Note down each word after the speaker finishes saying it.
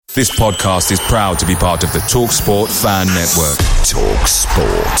This podcast is proud to be part of the TalkSport Fan Network.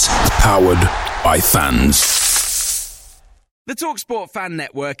 TalkSport. Powered by fans. The TalkSport Fan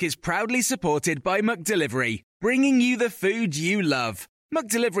Network is proudly supported by McDelivery, bringing you the food you love.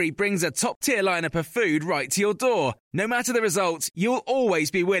 McDelivery brings a top-tier lineup of food right to your door. No matter the result, you'll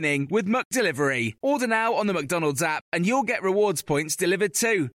always be winning with McDelivery. Order now on the McDonald's app and you'll get rewards points delivered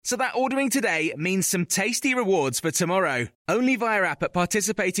too. So that ordering today means some tasty rewards for tomorrow. Only via app at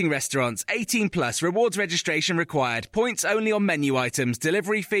participating restaurants. 18 plus. Rewards registration required. Points only on menu items.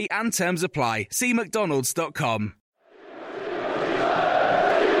 Delivery fee and terms apply. See mcdonalds.com.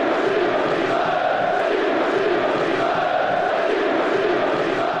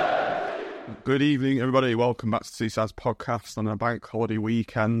 Good evening, everybody. Welcome back to Seaside's podcast on a bank holiday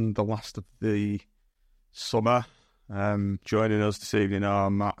weekend, the last of the summer. Joining us this evening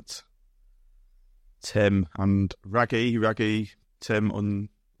are Matt, Tim, and Raggy. Raggy, Tim,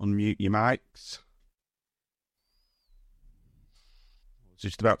 unmute your mics. I was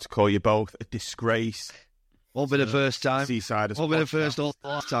just about to call you both a disgrace. Won't be the first time. Seaside. Won't be the first or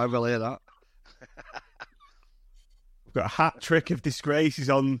last time we'll hear that. We've got a hat trick of disgraces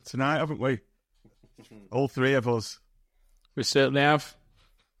on tonight, haven't we? All three of us. We certainly have.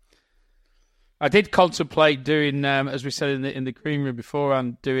 I did contemplate doing, as we said in the green room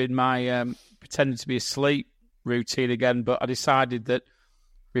beforehand, doing my pretending to be asleep routine again, but I decided that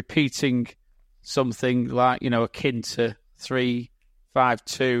repeating something like, akin to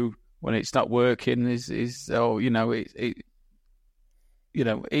 3-5-2 when it's not working it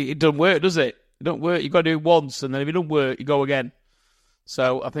doesn't work, does it? It don't work. You've got to do it once, and then if it don't work, you go again.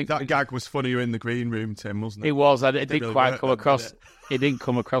 So I think that gag was funnier in the green room, Tim, wasn't it? It was. It didn't quite come across. It didn't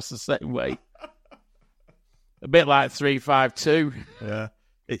come across the same way. A bit like 3-5-2. Yeah.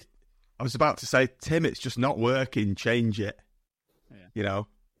 I was about to say, Tim, it's just not working. Change it. Yeah.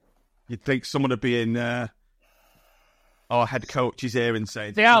 You'd think someone would be in. Our head coach is here and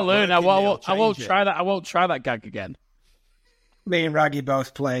saying, "See, I'll learn. I won't try that. I won't try that gag again." Me and Raggy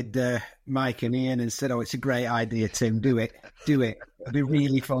both played Mike and Ian and said, "Oh, it's a great idea, Tim. Do it. It'll be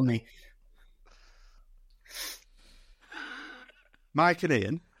really funny." Mike and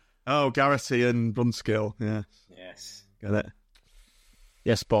Ian? Oh, Garrity and Brunskill. Yeah. Yes. Get it?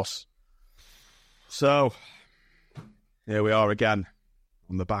 Yes, boss. So, here we are again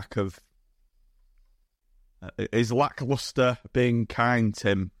on the back of... is lacklustre being kind,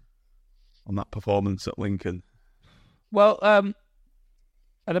 Tim, on that performance at Lincoln? Well,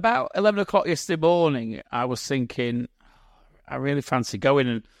 at about 11 o'clock yesterday morning, I was thinking, I really fancy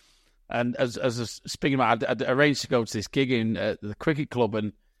going. And as I was speaking about, I'd arranged to go to this gig in the cricket club.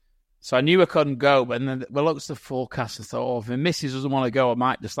 And so I knew I couldn't go. But then I looked at the forecast and thought, if my missus doesn't want to go, I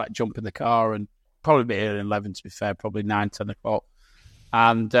might just jump in the car and probably be here at 11, to be fair, probably 9, 10 o'clock.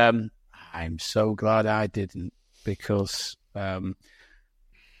 And I'm so glad I didn't, because I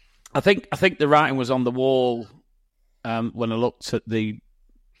think the writing was on the wall. When I looked at the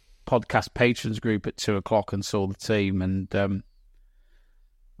podcast patrons group at 2 o'clock and saw the team, and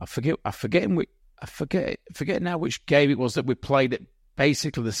I forget now which game it was that we played at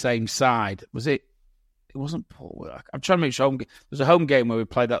basically the same side. Was it? It wasn't Paul. I'm trying to make sure. There's a home game where we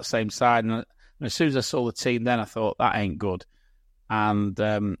played that same side, and as soon as I saw the team, then I thought that ain't good, and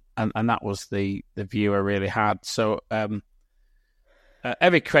that was the view I really had. So.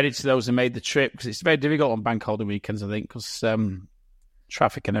 Every credit to those who made the trip, because it's very difficult on bank holiday weekends, I think, because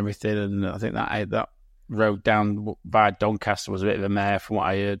traffic and everything, and I think that road down by Doncaster was a bit of a mare from what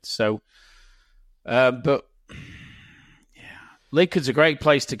I heard. So, but yeah, Lincoln's a great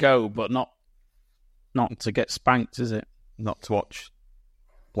place to go, but not to get spanked, is it? Not to watch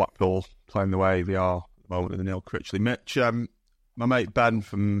Blackpool playing the way they are at the moment with the Neil Critchley. Mitch, my mate Ben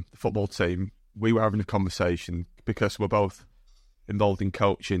from the football team, we were having a conversation because we're both involved in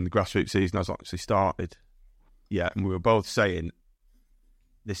coaching. The grassroots season hasn't actually started yet, and we were both saying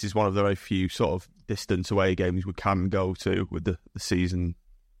this is one of the very few sort of distant away games we can go to with the season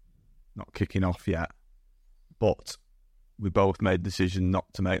not kicking off yet. But we both made the decision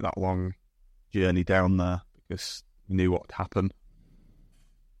not to make that long journey down there because we knew what would happen.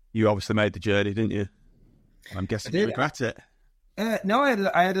 You obviously made the journey, didn't you? I'm guessing you regret it. No,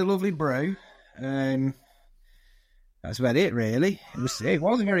 I had a lovely brew. That's about it, really. It was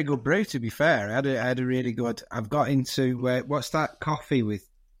a very good brew, to be fair. I had a really good... I've got into... what's that coffee with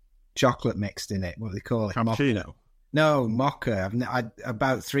chocolate mixed in it? What do they call it? Cappuccino? No, mocha.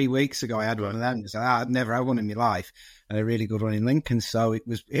 About 3 weeks ago, I had one of them. So I'd never had one in my life. And a really good one in Lincoln. So it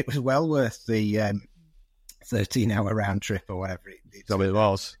was well worth the 13-hour round trip or whatever it is. So it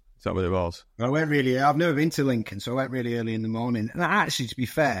was. Is that what it was? I've never been to Lincoln, so I went really early in the morning. And actually, to be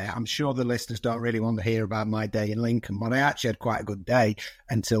fair, I'm sure the listeners don't really want to hear about my day in Lincoln, but I actually had quite a good day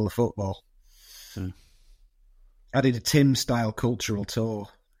until the football. I did a Tim-style cultural tour.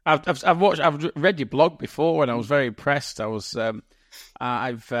 I've read your blog before, and I was very impressed. I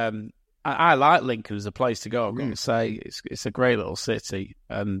like Lincoln as a place to go. I've got to say, it's a great little city,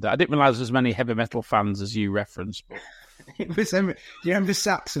 and I didn't realise there was as many heavy metal fans as you referenced. But... Do you remember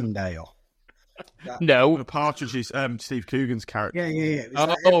Saxondale? No, the Partridges, Steve Coogan's character. Yeah.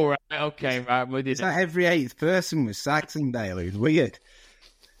 Right, okay, right. We did. It's like every 8th person was Saxondale. It was weird.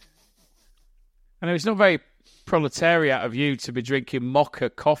 I know it's not very proletariat of you to be drinking mocha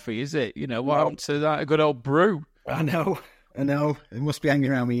coffee, is it? What happened to that? A good old brew. I know. It must be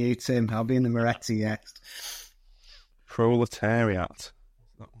hanging around with you, Tim. I'll be in the Moretti next. Proletariat.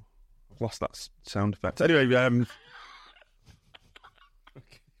 I've lost that sound effect. Anyway,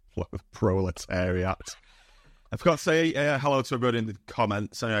 proletariat. I forgot to say hello to everybody in the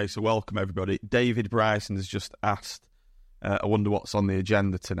comments. Anyway, so welcome everybody. David Bryson has just asked, I wonder what's on the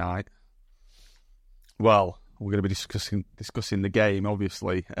agenda tonight. Well, we're going to be discussing the game,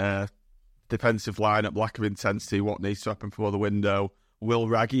 obviously. Defensive lineup, lack of intensity, what needs to happen before the window. Will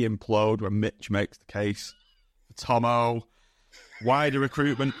Raggy implode when Mitch makes the case for Tomo? Wider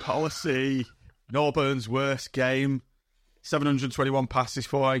recruitment policy. Norburn's worst game. 721 passes,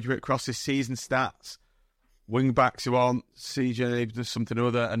 4 accurate crosses, season stats. Wing backs who aren't CJ does something or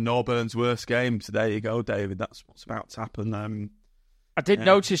other, and Norburn's worst game. So there you go, David. That's what's about to happen. I did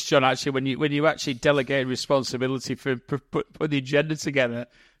notice, John, actually, when you actually delegated responsibility for putting the agenda together,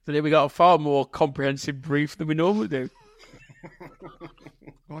 that we got a far more comprehensive brief than we normally do.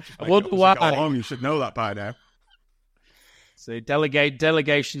 I wonder why. You should know that by now. So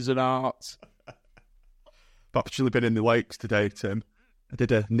delegations and art. I've actually been in the lakes today, Tim. I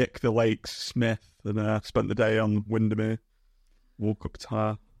did a Nick the Lakes Smith and spent the day on Windermere. Woke up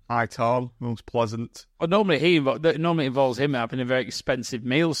to High Tarn, most pleasant. Well, normally involves him having a very expensive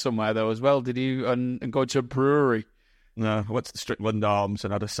meal somewhere, though, as well. Did you and go to a brewery? No, I went to the Strickland Arms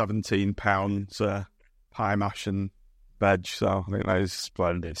and had a £17 pie mash and veg, so I think that is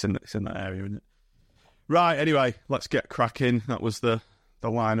splendid. It's in that area, isn't it? Right, anyway, let's get cracking. That was the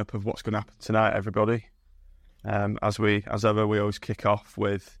lineup of what's going to happen tonight, everybody. As ever, we always kick off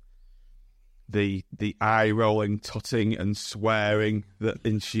with the eye-rolling, tutting and swearing that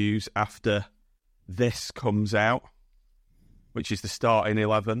ensues after this comes out, which is the starting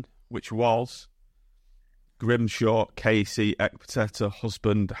 11, which was Grimshaw, Casey, Ekpiteta,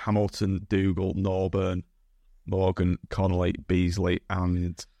 Husband, Hamilton, Dougal, Norburn, Morgan, Connolly, Beasley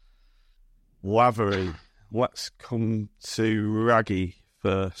and Lavery. Let's come to Raggy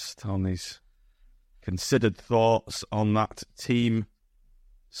first on his considered thoughts on that team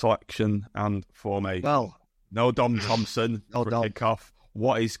selection and formation. Well, no Dom Thompson for kick-off.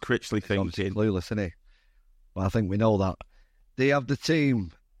 What is Critchley thinking? Clueless, isn't he? Well, I think we know that. They have the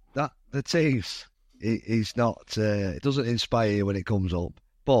team. The team's he's not. It doesn't inspire you when it comes up.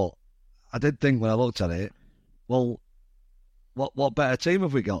 But I did think when I looked at it, well, what better team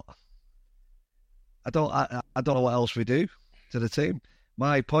have we got? I don't know what else we do to the team.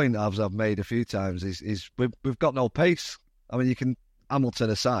 My point, as I've made a few times, is we've got no pace. I mean, you can Hamilton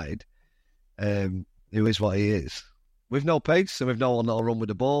aside, who is what he is. We've no pace, and we've no one that'll run with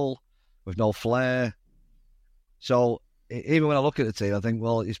the ball. We've no flair. So even when I look at the team, I think,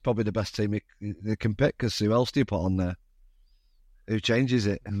 well, it's probably the best team they can pick, because who else do you put on there? Who changes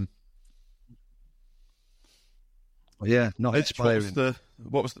it? And yeah, not inspiring.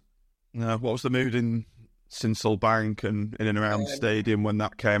 What was the mood in Sinsel Bank and in and around the stadium when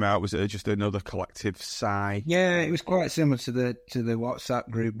that came out? Was it just another collective sigh? Yeah, it was quite similar to the WhatsApp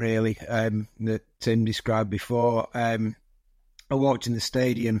group, really, that Tim described before. I walked in the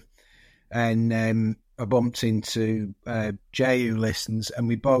stadium and I bumped into Jay, who listens, and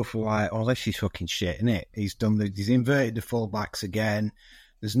we both were like, "Oh, this is fucking shit, isn't it? He's inverted the fullbacks again.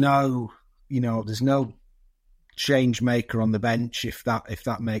 There's no change maker on the bench, if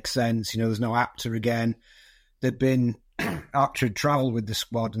that makes sense. There's no Apter again. They've been Apter had travelled with the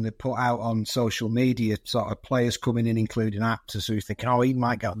squad, and they put out on social media sort of players coming in, including Apter. So you're thinking, oh, he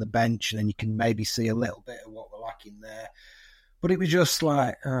might get on the bench, and then you can maybe see a little bit of what we're lacking there. But it was just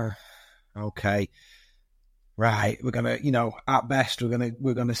like, okay, right, we're gonna, at best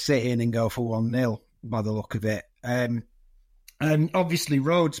we're gonna sit in and go for 1-0 by the look of it. And obviously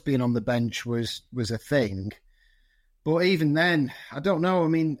Rhodes being on the bench was a thing. But even then, I don't know. I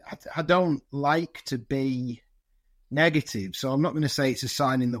mean, I don't like to be negative, so I'm not going to say it's a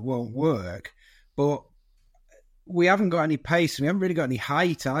signing that won't work. But we haven't got any pace. We haven't really got any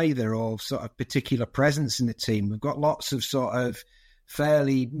height either, or sort of particular presence in the team. We've got lots of sort of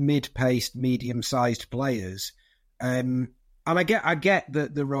fairly mid-paced, medium-sized players. And I get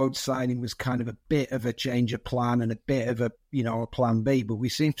that the Rhodes signing was kind of a bit of a change of plan and a bit of a plan B, but we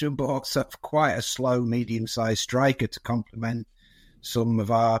seem to have bought sort of quite a slow, medium-sized striker to complement some of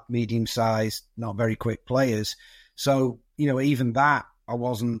our medium-sized, not very quick players. So, even that, I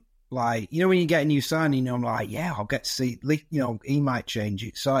wasn't like, when you get a new signing, I'm like, yeah, I'll get to see, he might change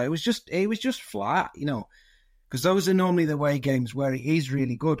it. So it was just flat, because those are normally the away games where it is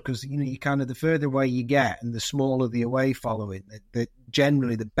really good, because, you kind of, the further away you get and the smaller the away following,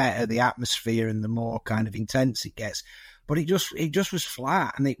 generally the better the atmosphere and the more kind of intense it gets. But it just was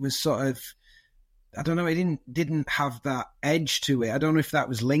flat, and it was sort of, I don't know, it didn't have that edge to it. I don't know if that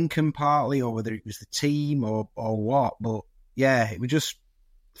was Lincoln partly, or whether it was the team or what, but yeah, it was just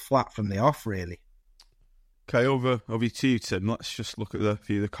flat from the off, really. Okay, over to you, Tim. Let's just look at a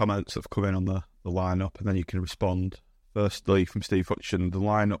few of the comments that have come in on the lineup, and then you can respond. Firstly, from Steve Hutchin, the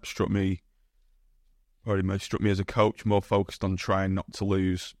lineup struck me as a coach, more focused on trying not to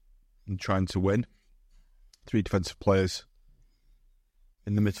lose and trying to win. 3 defensive players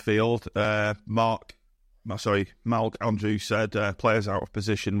in the midfield. Mark Andrew said, players out of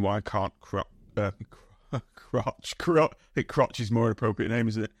position, why can't Crotch, I think Crotch is more an appropriate name,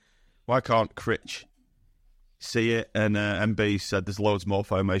 isn't it? Why can't Critch see it? And MB said there's loads more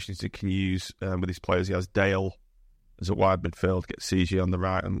formations he can use with his players. He has Dale as a wide midfield, get CG on the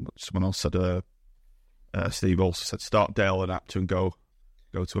right, and someone else said, Steve also said, start Dale and Apter and go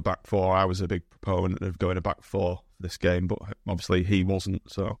to a back four. I was a big proponent of going a back four for this game, but obviously he wasn't.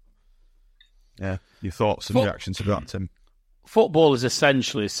 So, yeah, your thoughts and reactions to that, Tim? Football is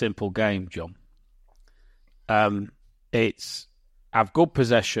essentially a simple game, John. It's have good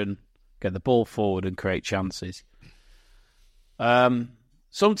possession, get the ball forward and create chances.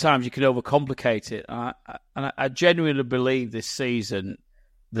 Sometimes you can overcomplicate it. And I genuinely believe this season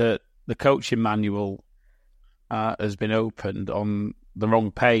that the coaching manual has been opened on the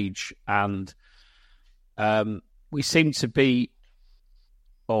wrong page, and we seem to be,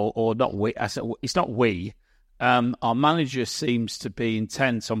 or not we. It's not we. Our manager seems to be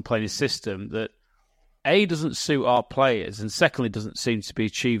intent on playing a system that A, doesn't suit our players, and secondly, doesn't seem to be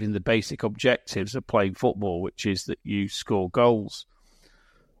achieving the basic objectives of playing football, which is that you score goals.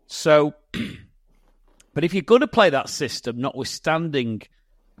 So, but if you're going to play that system, notwithstanding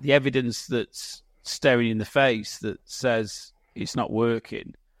the evidence that's staring you in the face that says it's not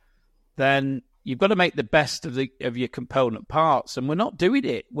working, then you've got to make the best of your component parts, and we're not doing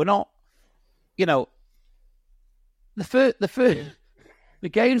it. We're not, the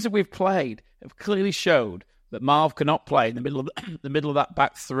games that we've played have clearly showed that Marv cannot play in the middle of that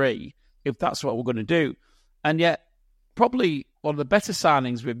back three if that's what we're going to do. And yet, probably one of the better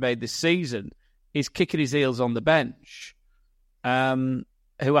signings we've made this season is kicking his heels on the bench, who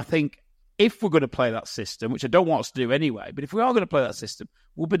I think, if we're going to play that system, which I don't want us to do anyway, but if we are going to play that system,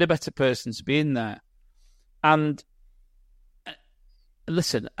 we'll be the better person to be in there. And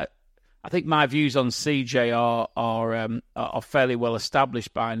listen, I think my views on CJ are fairly well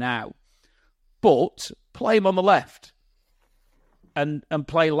established by now. But play him on the left and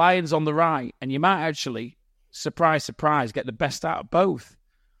play Lyons on the right, and you might actually, surprise, surprise, get the best out of both.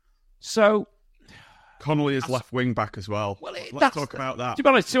 So Connolly is left wing back as well. Let's talk about that. To be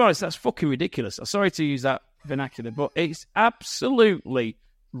honest, that's fucking ridiculous. I'm sorry to use that vernacular, but it's absolutely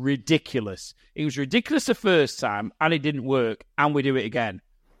ridiculous. It was ridiculous the first time, and it didn't work, and we do it again.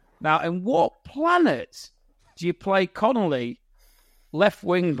 Now, in what planet do you play Connolly left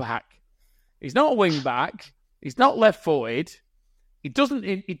wing back? He's not a wing back. He's not left footed. He doesn't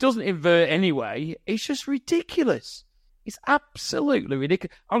invert anyway. It's just ridiculous. It's absolutely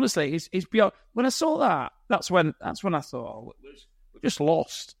ridiculous. Honestly, it's beyond. When I saw that, that's when I thought, oh, we're just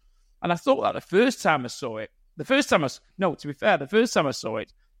lost. And I thought that the first time I saw it. To be fair, the first time I saw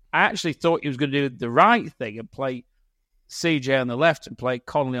it, I actually thought he was going to do the right thing and play CJ on the left and play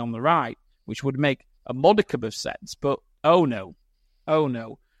Connolly on the right, which would make a modicum of sense. But oh no,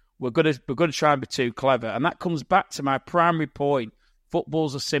 we're going to try and be too clever, and that comes back to my primary point.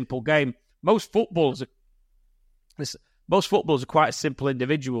 Football's a simple game. Most footballers are quite simple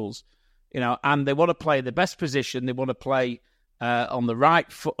individuals, and they want to play the best position. They want to play on the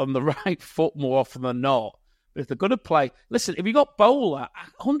right foot more often than not. But if they're going to play, listen, if you got Bowler, I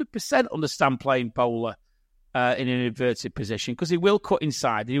 100% understand playing Bowler in an inverted position, because he will cut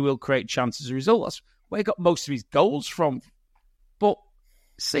inside and he will create chances as a result. That's where he got most of his goals from. But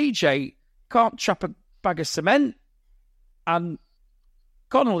CJ can't chop a bag of cement, and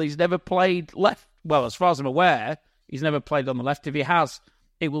Connolly's never played left well, as far as I'm aware, he's never played on the left. If he has,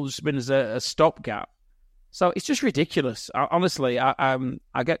 it will just have been as a stopgap. So it's just ridiculous. Honestly,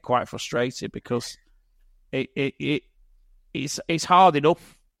 I get quite frustrated because it's hard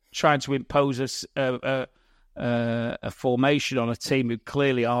enough trying to impose a formation on a team who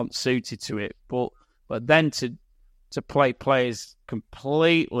clearly aren't suited to it, but then to play players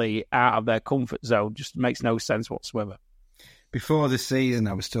completely out of their comfort zone just makes no sense whatsoever. Before the season,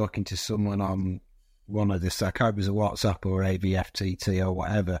 I was talking to someone on one of the, I can't remember, it was a WhatsApp or AVFTT or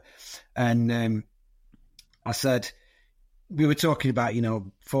whatever, and I said, we were talking about,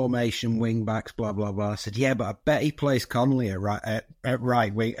 formation, wing backs, blah, blah, blah. I said, yeah, but I bet he plays Connolly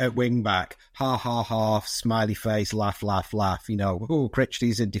at wing back. Ha, ha, ha, smiley face, laugh, laugh, laugh.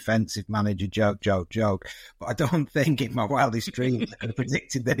 Critchley's a defensive manager, joke, joke, joke. But I don't think in my wildest dreams I could have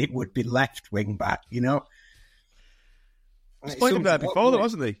predicted that it would be left wing back, He's played him there before, though,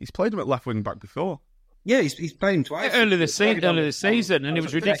 hasn't he? He's played him at left wing back before. Yeah, he's played him twice. Early this season, and it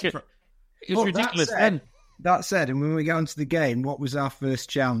was ridiculous. It was ridiculous then. That said, and when we got into the game, what was our first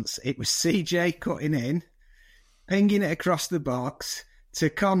chance? It was CJ cutting in, pinging it across the box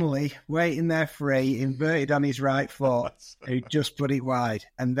to Connolly, waiting there free, inverted on his right foot, who just put it wide.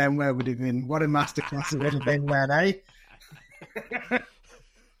 And then where would it have been? What a masterclass it would have been then, eh?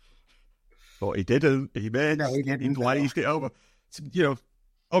 But he didn't. He made. No, he didn't. He glazed it over.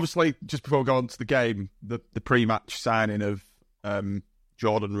 Obviously, just before going to the game, the pre-match signing of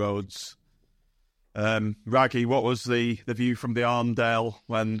Jordan Rhodes. Raggy, what was the view from the Arndale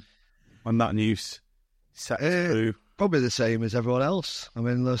when that news set through? Probably the same as everyone else. I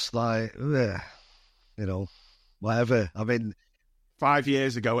mean, just like, whatever. I mean, 5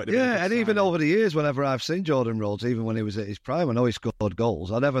 years ago, and even over the years, whenever I've seen Jordan Rhodes, even when he was at his prime, I know he scored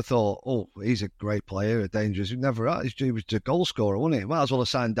goals. I never thought, oh, he's a great player, a dangerous. He never had. He was a goal scorer, wasn't he? Might as well have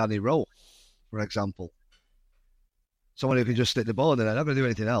signed Danny Rowe, for example. Someone who can just stick the ball in there and never do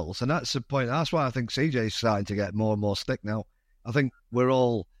anything else. And that's the point. That's why I think CJ's starting to get more and more stick now. I think we're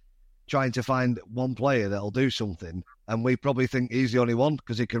all trying to find one player that'll do something, and we probably think he's the only one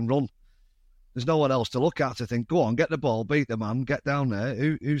because he can run. There's no one else to look at to think, go on, get the ball, beat the man, get down there.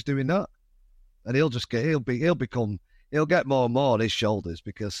 Who's doing that? And he'll get more and more on his shoulders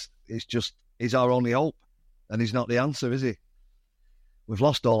because he's our only hope, and he's not the answer, is he? We've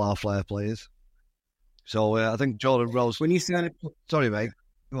lost all our flair players. So I think Jordan Rhodes. When you said, sorry, mate.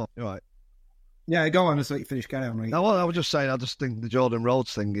 Go on, you're right. Yeah, go on. I thought you finished. Carry on, mate. No, I was just saying. I just think the Jordan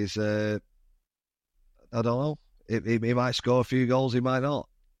Rhodes thing is. I don't know. He might score a few goals. He might not.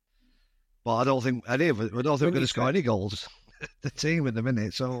 But I don't think any of it. I don't think we're going to score any goals. The team in the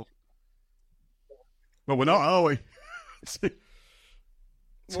minute. So. Well, we're not, are we?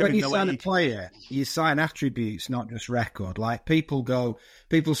 When you sign a player, you sign attributes, not just record. Like people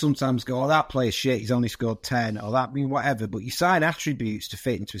sometimes go, oh, that player's shit, he's only scored 10, or whatever. But you sign attributes to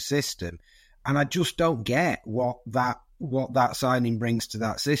fit into a system. And I just don't get what that signing brings to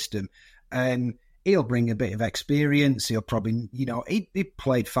that system. And he'll bring a bit of experience. He'll probably, he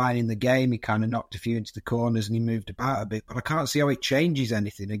played fine in the game. He kind of knocked a few into the corners and he moved about a bit. But I can't see how it changes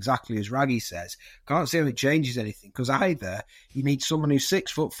anything, exactly as Raggy says. Can't see how it changes anything because either you need someone who's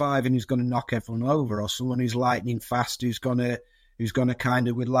 6'5" and who's going to knock everyone over, or someone who's lightning fast who's going to kind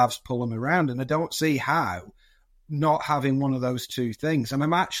of with lavs pull them around. And I don't see how not having one of those two things. And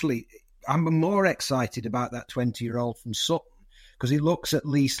I'm more excited about that 20-year-old from Sutton, because he looks at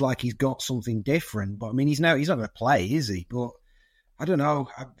least like he's got something different. But I mean, he's not going to play, is he? But I don't know.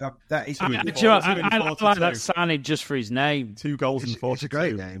 I like that signing just for his name. 2 goals in 42. It's a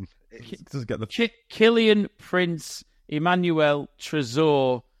great name. Doesn't get the Killian Prince Emmanuel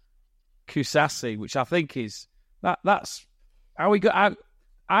Trésor Kusasi, which I think is that's how we got.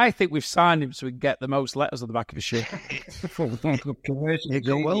 I think we've signed him so we can get the most letters on the back of his shirt. It could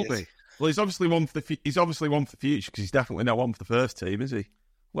well be. Well, he's obviously one for the future because he's definitely not one for the first team, is he?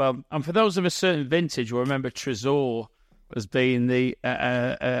 Well, and for those of a certain vintage, will remember Trésor as being the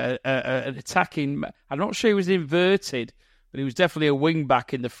an attacking. I'm not sure he was inverted, but he was definitely a wing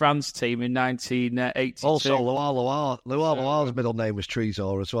back in the France team in 1982. Also, Loire's middle name was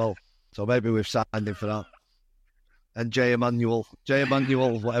Trésor as well, so maybe we've signed him for that. And J. Emmanuel,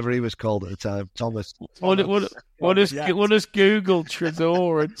 whatever he was called at the time, Thomas. What does Google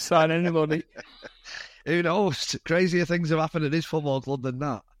Trésor and sign anybody? Who knows? Crazier things have happened at his football club than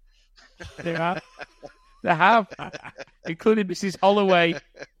that. They have, including Mrs. Holloway,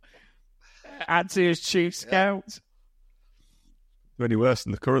 acting as chief scout. Any worse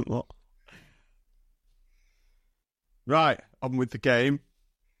than the current lot. Right, on with the game.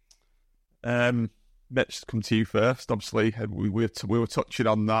 Let's come to you first. Obviously, we were touching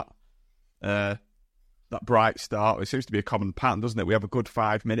on that that bright start. It seems to be a common pattern, doesn't it? We have a good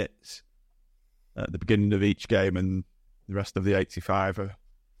 5 minutes at the beginning of each game, and the rest of the 85 are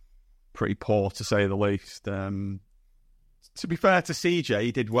pretty poor, to say the least. To be fair to CJ,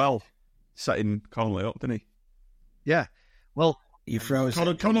 he did well setting Connolly up, didn't he? Yeah. Well, You froze.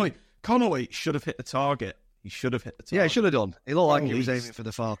 Connolly should have hit the target. He should have hit the target. yeah, he should have done. He looked like he was aiming for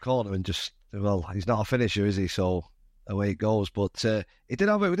the far corner and just, well, he's not a finisher, is he? So away it goes. But we did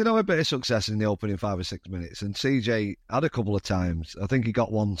have a bit of success in the opening 5 or 6 minutes, and CJ had a couple of times. I think he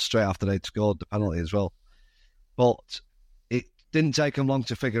got one straight after they'd scored the penalty as well. But it didn't take him long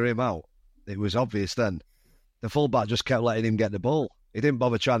to figure him out. It was obvious then. The fullback just kept letting him get the ball. He didn't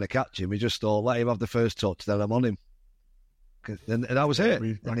bother trying to catch him. He just thought, let him have the first touch, then I'm on him. And that was it.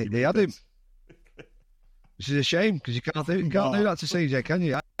 And he had him. Which is a shame, because you can't do that to CJ, can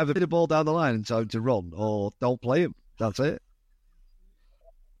you? Either put the ball down the line and tell him to run, or don't play him. That's it.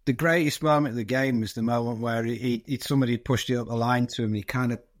 The greatest moment of the game was the moment where somebody pushed it up the line to him. He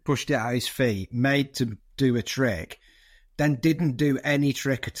kind of pushed it at his feet, made to do a trick, then didn't do any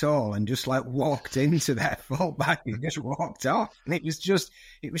trick at all, and just like walked into their fullback and just walked off. And it was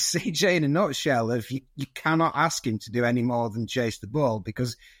CJ in a nutshell. Of you cannot ask him to do any more than chase the ball,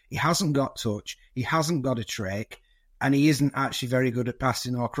 because he hasn't got touch, he hasn't got a trick, and he isn't actually very good at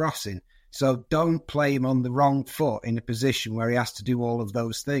passing or crossing. So don't play him on the wrong foot in a position where he has to do all of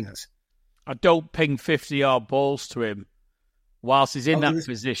those things. I don't ping 50-yard balls to him whilst he's in that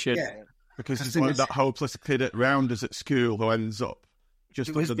position. Yeah. Because he's like that hopeless kid at rounders at school who ends up just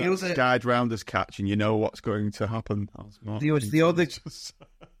under that guide rounders catch, and you know what's going to happen. There was the other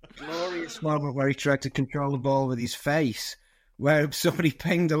glorious moment where he tried to control the ball with his face, where somebody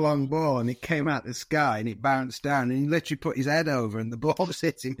pinged a long ball and it came out the sky and it bounced down, and he literally put his head over and the ball just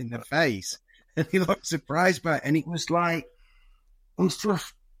hit him in the face, and he looked surprised by it. And it was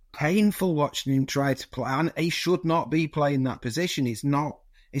just painful watching him try to play. And he should not be playing that position. It's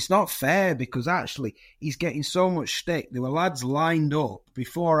not fair, because actually he's getting so much stick. There were lads lined up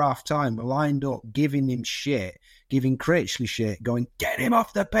before half time, lined up giving him shit, giving Critchley shit, going, get him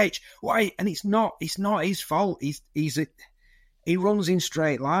off the pitch. Why? And it's not his fault. He runs in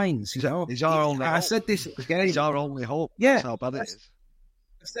straight lines. He's our only hope. I said this again. He's our only hope. Yeah. That's how bad it is.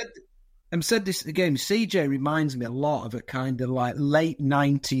 I've said this again. CJ reminds me a lot of a kind of like late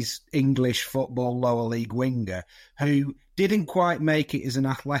 90s English football lower league winger who didn't quite make it as an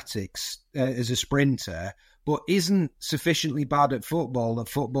athletics, as a sprinter, but isn't sufficiently bad at football that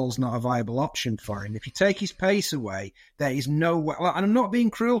football's not a viable option for him. If you take his pace away, there is no way, and I'm not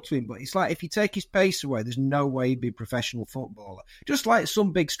being cruel to him, but it's like if you take his pace away, there's no way he'd be a professional footballer. Just like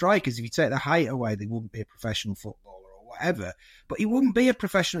some big strikers, if you take the height away, they wouldn't be a professional footballer or whatever. But he wouldn't be a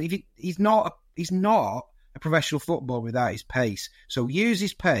professional. He's not a professional footballer without his pace. So use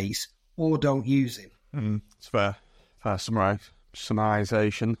his pace or don't use him. It's fair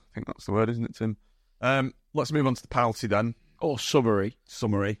summarisation. I think that's the word, isn't it, Tim? Let's move on to the penalty then. Or summary.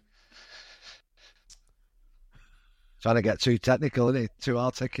 Trying to get too technical, isn't he? Too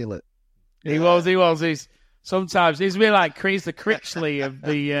articulate. He was. He's a bit like Chris the Critchley of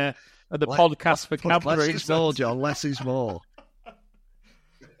the podcast for vocabulary. Less is more, John. Less is more.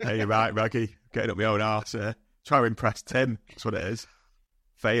 Hey, you're right, Raggy. Getting up my own arse here. Try to impress Tim. That's what it is.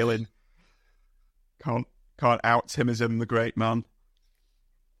 Failing. Can't out Timism, the great man.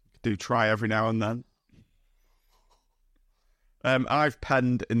 Do try every now and then. I've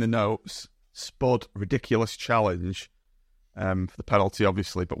penned in the notes, Spud, ridiculous challenge for the penalty,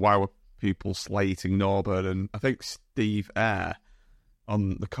 obviously, but why were people slating Norburn? And I think Steve Eyre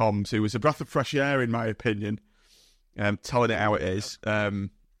on the comms, who was a breath of fresh air, in my opinion, telling it how it is. But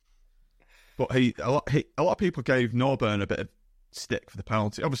a lot of people gave Norburn a bit of stick for the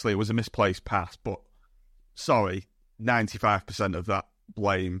penalty. Obviously, it was a misplaced pass, but sorry, 95% of that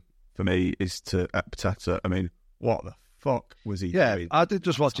blame for me is to Epiteta. I mean, what the fuck was he doing? I did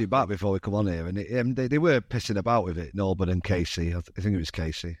just watch it back before we come on here, and they were pissing about with it, Norburn and Casey. I think it was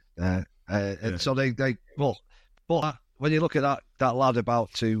Casey. And so they but when you look at that lad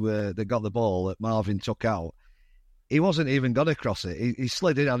about to that got the ball that Marvin took out, he wasn't even going to cross it. He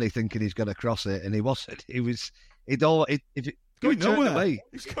slid in on it thinking he's going to cross it, and he wasn't. He was turning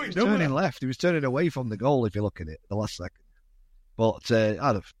left. He was turning away from the goal. If you look at it, the last second. But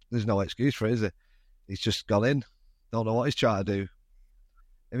there's no excuse for it, is there? He's just gone in. Don't know what he's trying to do.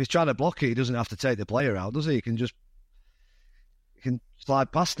 If he's trying to block it, he doesn't have to take the player out, does he? He can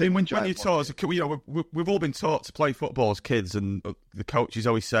slide past him. When you're taught, we've all been taught to play football as kids, and the coaches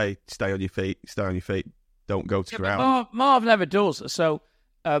always say, "Stay on your feet, don't go to ground." Marv never does. So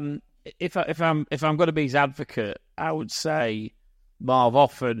if I'm going to be his advocate, I would say Marv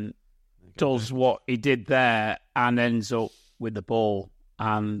often does what he did there and ends up with the ball.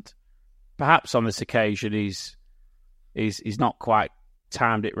 And perhaps on this occasion he's not quite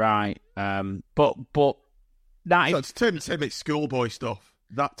timed it right. But that it's Tim, it's schoolboy stuff.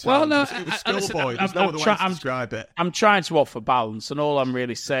 That well, no, it was schoolboy. There's no other way to describe it. I'm trying to offer balance, and all I'm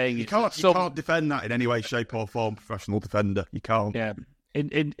really saying you is can't defend that in any way, shape, or form. Professional defender, you can't. Yeah,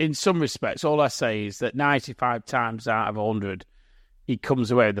 in some respects, all I say is that 95 times out of 100, he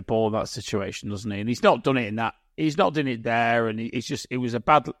comes away with the ball in that situation, doesn't he? And he's not done it in that. He's not done it there, and it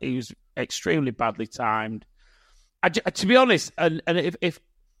was extremely badly timed. To be honest, and if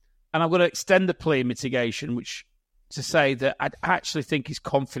I'm going to extend the plea of mitigation, to say that I actually think his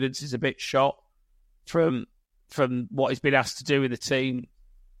confidence is a bit shot from what he's been asked to do with the team,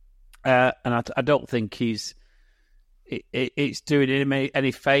 and I don't think it's doing him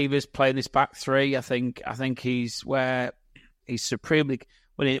any favours playing this back three. I think he's where he's supremely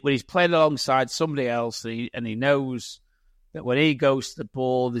when he's playing alongside somebody else, and he knows that when he goes to the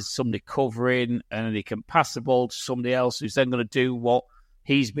ball, there's somebody covering, and he can pass the ball to somebody else who's then going to do what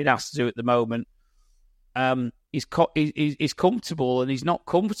he's been asked to do at the moment. He's comfortable, and he's not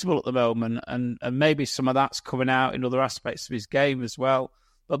comfortable at the moment, and maybe some of that's coming out in other aspects of his game as well.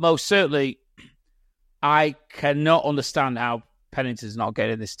 But most certainly, I cannot understand how Pennington's not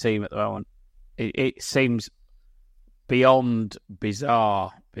getting this team at the moment. It seems beyond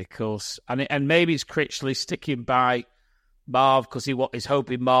bizarre because, and maybe it's Critchley sticking by Marv because he's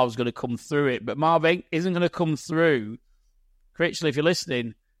hoping Marv's going to come through it, but Marv isn't going to come through. Critchley, if you're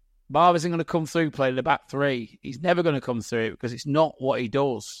listening, Marv isn't going to come through playing the back three. He's never going to come through it because it's not what he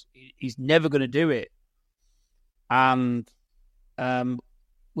does. He's never going to do it. And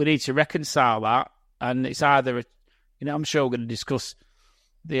we need to reconcile that. And it's either, I'm sure we're going to discuss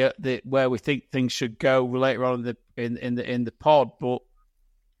the where we think things should go later on in the pod. But,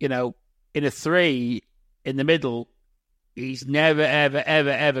 in a three in the middle, he's never, ever, ever,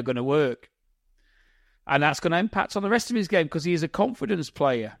 ever going to work. And that's going to impact on the rest of his game because he's a confidence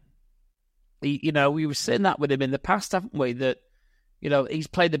player. We were saying that with him in the past, haven't we? That, he's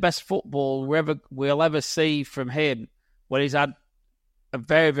played the best football we'll ever see from him when he's had a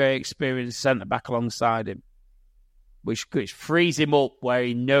very, very experienced centre-back alongside him, which frees him up where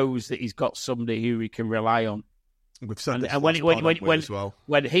he knows that he's got somebody who he can rely on. We've said this when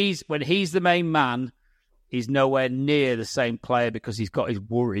he's the main man, he's nowhere near the same player because he's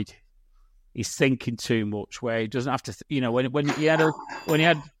worried. He's thinking too much where he doesn't have to, when he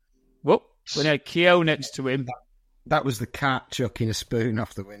had Keogh next to him. That was the cat chucking a spoon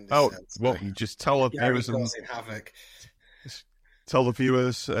off the window. Oh, well, you just tell the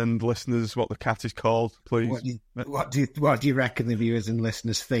viewers and listeners what the cat is called, please. What do you reckon the viewers and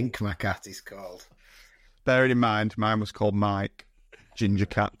listeners think my cat is called? Bearing in mind, mine was called Mike. Ginger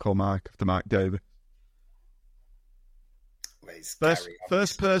cat called Mike after Mike Davis.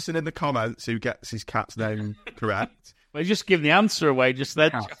 First person in the comments who gets his cat's name correct. Well, just give the answer away just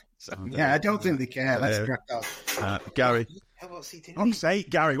then. Yeah, I don't think they care. Let's crack on. Gary. What's he doing? Fuck's sake,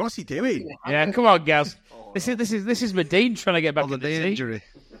 Gary, what's he doing? Yeah, come on, Gaz. This is Medine trying to get back on the injury.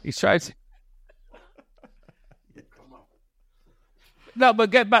 He's trying to. No, but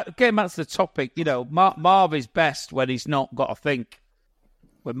getting back to the topic, Marv is best when he's not got to think.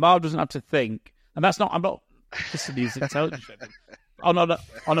 When Marv doesn't have to think, and that's not. I'm not. Listen, he's intelligent. on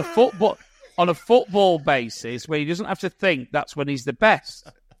a football basis, where he doesn't have to think, that's when he's the best.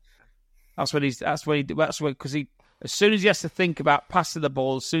 Because as soon as he has to think about passing the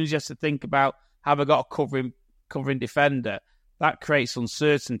ball, as soon as he has to think about have I got a covering defender, that creates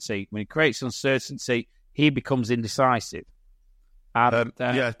uncertainty. When he creates uncertainty, he becomes indecisive. And,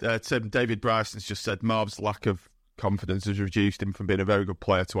 Tim, David Bryson's just said Marv's lack of confidence has reduced him from being a very good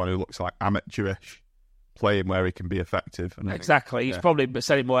player to one who looks like amateurish, playing where he can be effective. And exactly. He's probably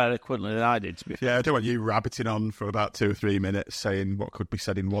said it more eloquently than I did, to be fair. Yeah, I don't want you rabbiting on for about 2 or 3 minutes saying what could be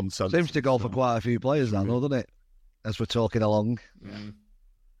said in one sentence. Seems to go for quite a few players now, doesn't it? As we're talking along.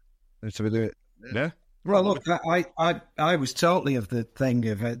 So we do it. Yeah. Well, look, I was totally of the thing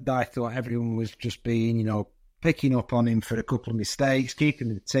of it. I thought everyone was just being, picking up on him for a couple of mistakes, keeping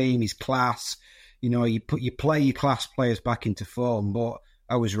the team, his class. You play your class players back into form, but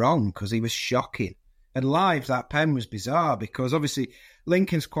I was wrong because he was shocking. And live, that pen was bizarre because obviously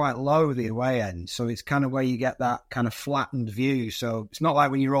Lincoln's quite low the away end, so it's kind of where you get that kind of flattened view. So it's not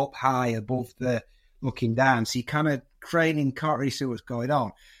like when you're up high above the looking down, so you kind of craning, can't really see what's going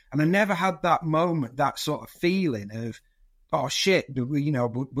on. And I never had that moment, that sort of feeling of, oh shit,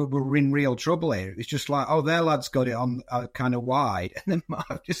 we're in real trouble here. It's just like, oh, their lad's got it on kind of wide, and then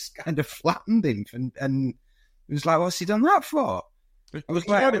Marv just kind of flattened him, and it was like, what's he done that for? I was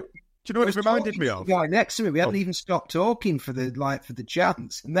like, Do you know what it reminded me of? The guy next to me, we hadn't even stopped talking for the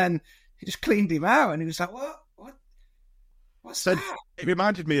chance, and then he just cleaned him out, and he was like, What's that? It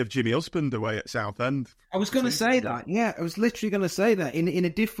reminded me of Jimmy Husband away at Southend. I was going to say that. Yeah, I was literally going to say that in a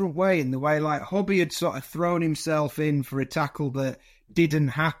different way, in the way like Hobby had sort of thrown himself in for a tackle that didn't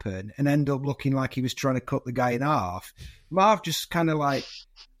happen and ended up looking like he was trying to cut the guy in half. Marv just kind of like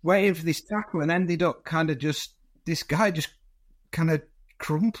waiting for this tackle and ended up kind of just this guy just kind of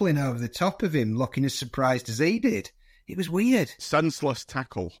crumpling over the top of him, looking as surprised as he did. It was weird. Senseless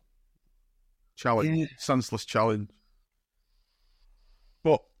tackle. Challenge. Yeah. Senseless challenge.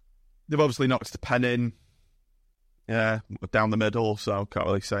 But they've obviously knocked the pen in down the middle, so I can't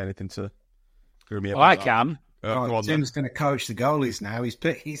really say anything to Grimmy about I that. can. Tim's going to coach the goalies now. He's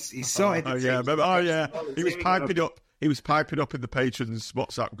sorted. He was piping up. He was piping up in the patrons'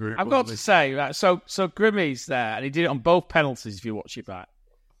 WhatsApp group. I've got to say, right, so Grimmy's there, and he did it on both penalties. If you watch it back,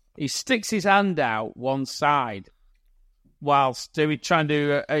 he sticks his hand out one side whilst trying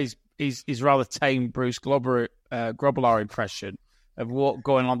to do his rather tame Bruce Grobbelaar impression of what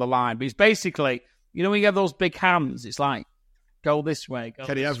going on the line. But he's basically, when you have those big hands, it's like, go this way.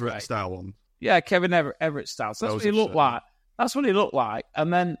 Kenny Everett style one. Yeah, Kevin Everett style. So that's what he looked like. That's what he looked like.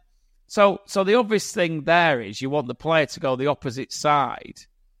 And then, so the obvious thing there is you want the player to go the opposite side.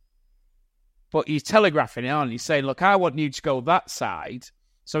 But you're telegraphing it on. He's saying, look, I want you to go that side.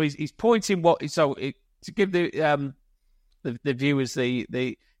 So he's pointing to give the viewers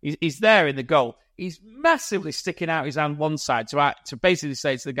he's there in the goal. He's massively sticking out his hand one side to basically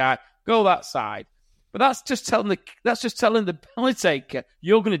say to the guy, go that side. But that's just telling the penalty taker,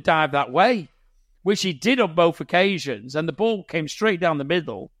 you're going to dive that way, which he did on both occasions, and the ball came straight down the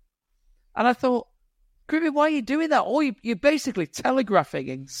middle. And I thought, Grimmy, why are you doing that? Or you're basically telegraphing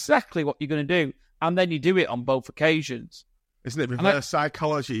exactly what you're going to do, and then you do it on both occasions. Isn't it reverse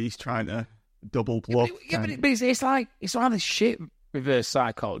psychology? He's trying to double bluff. But it's like this shit reverse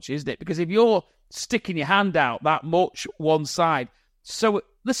psychology, isn't it? Because if you're sticking your hand out that much one side, so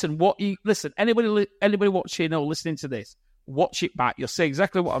listen, anybody watching or listening to this, watch it back. You'll see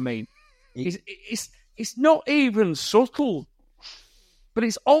exactly what I mean. It's not even subtle, but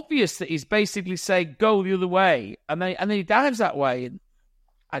it's obvious that he's basically saying go the other way, and then he dives that way, and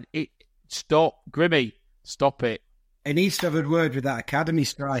stop, Grimmy, stop it. He needs to have a word with that academy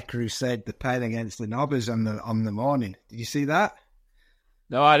striker who said the pen against the Nobbers on the morning. Did you see that?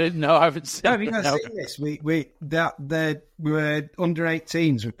 No, I didn't know. I haven't seen. No, have you not seen this? We were under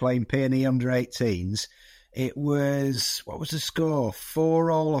 18s. We're playing P&E under 18s. It was, what was the score?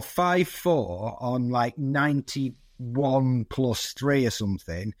 4-all or 5-4 on like 91 plus 3 or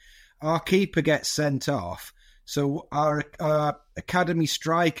something. Our keeper gets sent off. So our academy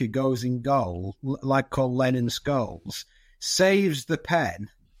striker goes in goal, like called Lennon Scholes, saves the pen,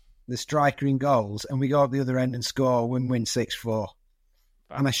 the striker in goals, and we go up the other end and score, win 6-4.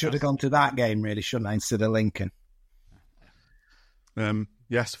 And I should have gone to that game, really, shouldn't I, instead of Lincoln?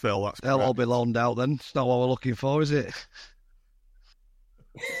 Yes, Phil, that's They'll correct. all be loaned out then. It's not what we're looking for, is it?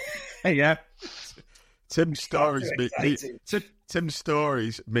 Yeah. Tim's stories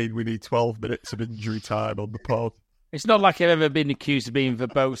mean we need 12 minutes of injury time on the pod. It's not like I've ever been accused of being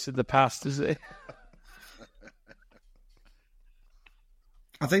verbose in the past, is it?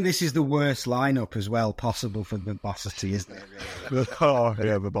 I think this is the worst lineup as well possible for verbosity, isn't it? Really? Oh,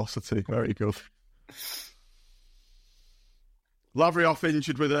 yeah, verbosity. Very good. Lavrioff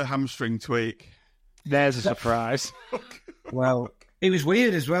injured with a hamstring tweak. There's a surprise. Well, it was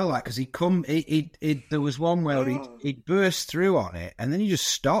weird as well, like, because there was one where he burst through on it, and then he just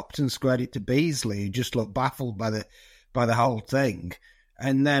stopped and squared it to Beasley, who just looked baffled by the whole thing.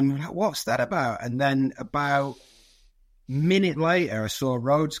 And then, what's that about? And then about a minute later, I saw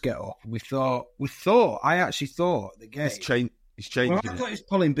Rhodes get up. I actually thought the game. He's changing. Well, I thought he was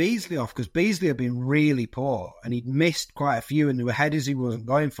pulling Beasley off because Beasley had been really poor and he'd missed quite a few and there were headers he wasn't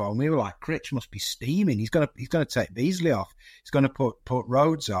going for. And we were like, Critch must be steaming. He's gonna take Beasley off. He's gonna put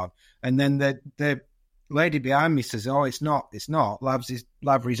Rhodes on. And then the lady behind me says, "Oh, it's not.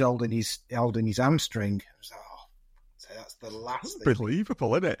 Lavery's holding his hamstring." I was like, "Oh, so that's the last thing."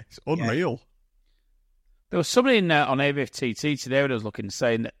 Unbelievable, isn't it? It's unreal. Yeah. There was somebody on AVFTT today when I was looking,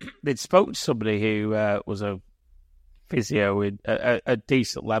 saying that they'd spoken to somebody who was a physio at a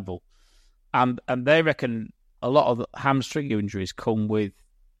decent level, and they reckon a lot of the hamstring injuries come with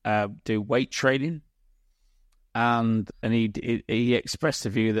do weight training, and he expressed the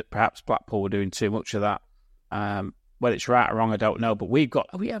view that perhaps Blackpool were doing too much of that. Whether it's right or wrong, I don't know, but we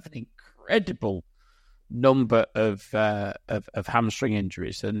have an incredible number of hamstring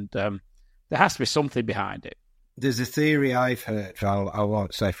injuries, and there has to be something behind it. There's a theory I've heard, I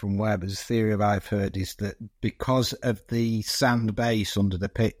won't say from where, but there's a theory I've heard is that because of the sand base under the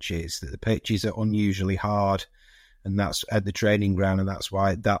pitches, that the pitches are unusually hard, and that's at the training ground, and that's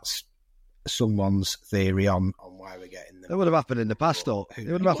why that's someone's theory on why we're getting them. It would have happened in the past, though. It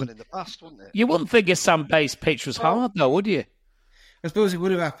would have happened in the past, wouldn't it? You wouldn't think a sand-based pitch was hard, though, would you? I suppose it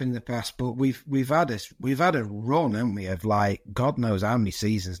would have happened in the past, but we've had a run, haven't we, of like God knows how many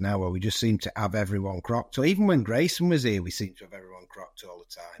seasons now where we just seem to have everyone crocked. So even when Grayson was here, we seemed to have everyone crocked all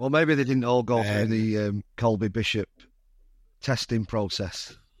the time. Well, maybe they didn't all go through the Colby Bishop testing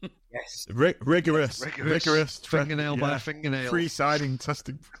process. Yes, rigorous fingernail by fingernail, pre-signing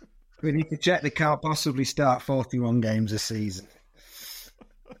testing. We need to check they can't possibly start 41 games a season.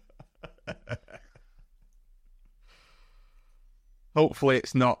 Hopefully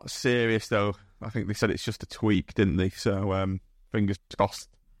it's not serious, though. I think they said it's just a tweak, didn't they? So fingers crossed.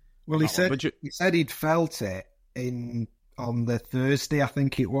 Well, he said he'd felt it on the Thursday, I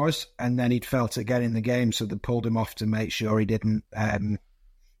think it was, and then he'd felt it again in the game, so they pulled him off to make sure he didn't,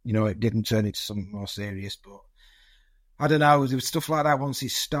 it didn't turn into something more serious. But I don't know, there was stuff like that once he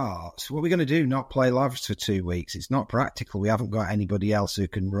starts. What are we going to do? Not play Lavers for 2 weeks? It's not practical. We haven't got anybody else who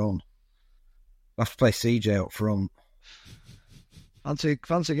can run. We'll have to play CJ up front. Fancy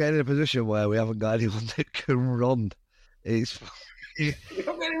getting in a position where we haven't got anyone that can run. It's where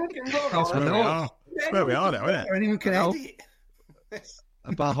we are now, isn't it? Anyone can help.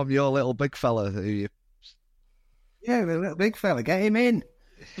 Apart from your little big fella. Yeah, the little big fella. Get him in.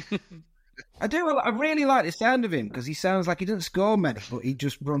 I really like the sound of him because he sounds like he doesn't score many, but he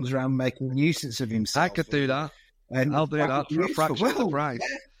just runs around making a nuisance of himself. I could do that. And I'll do that for a fraction of the price.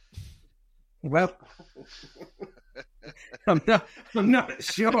 Well, I'm not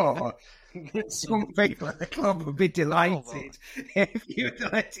sure. Some people at the club would be delighted if you would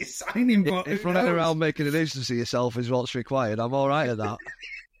let it sign him. But if running around making an instance of yourself is what's required, I'm all right at that.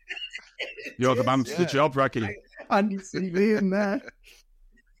 You're the man for the job, Raggy. And you see in there.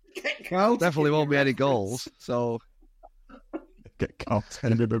 Definitely won't be any goals, so get caught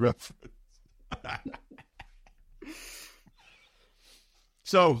in a reference.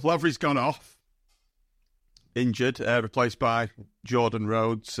 So Lavery's gone off, injured, replaced by Jordan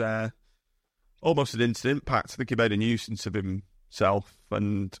Rhodes. Almost an instant impact. I think he made a nuisance of himself,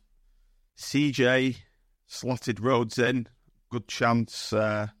 and CJ slotted Rhodes in. Good chance.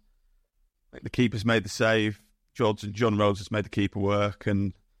 I think the keeper's made the save. John Rhodes has made the keeper work,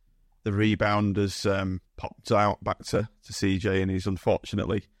 and the rebound has popped out back to CJ, and he's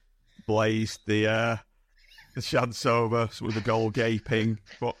unfortunately blazed the chance over with the goal gaping.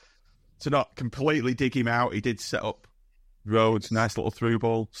 But to not completely dig him out, he did set up Rhodes. Nice little through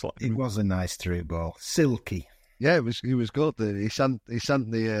ball. It was a nice through ball. Silky. Yeah, he was good. He sent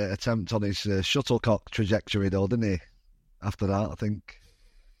the attempt on his shuttlecock trajectory, though, didn't he? After that, I think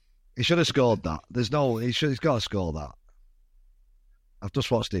he should have scored that. He's got to score that. I've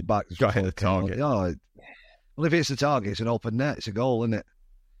just watched it back. Got to hit the target. Well, if it's the target, it's an open net. It's a goal, isn't it?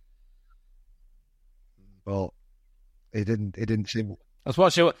 But he didn't seem. I was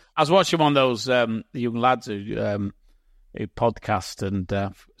watching one of those young lads who podcast, and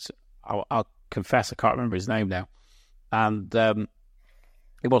I'll confess I can't remember his name now, and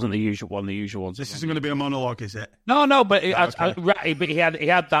it wasn't the usual one. The usual ones. This isn't going to be a monologue, is it? No, but he had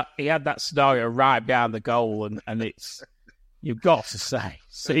that scenario right behind the goal, and it's you've got to say,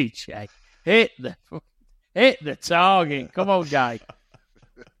 CJ, hit the target. Come on, guy.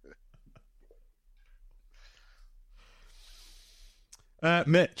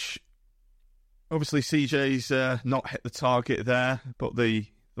 Mitch, obviously CJ's not hit the target there, but the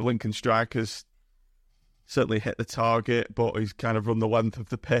Lincoln strikers certainly hit the target, but he's kind of run the length of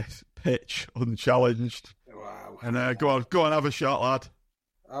the pitch unchallenged. Wow. And go on, have a shot, lad.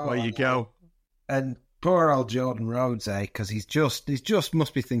 There you go. And poor old Jordan Rhodes, because he's just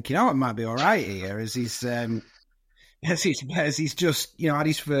must be thinking, it might be all right here, as he's just had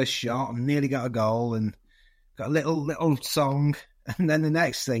his first shot and nearly got a goal and got a little song. And then the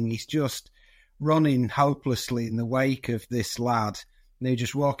next thing, he's just running hopelessly in the wake of this lad. And they're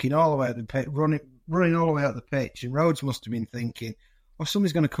just walking all the way out the pitch, running all the way out the pitch. And Rhodes must have been thinking,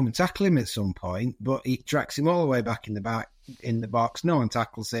 somebody's going to come and tackle him at some point. But he tracks him all the way back in the box. No one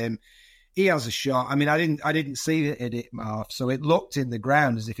tackles him. He has a shot. I mean, I didn't see it hit Marv, so it looked in the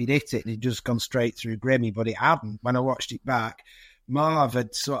ground as if he'd hit it and he'd just gone straight through Grimmy, but it hadn't. When I watched it back, Marv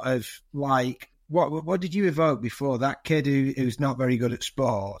had sort of What did you evoke before? That kid who's not very good at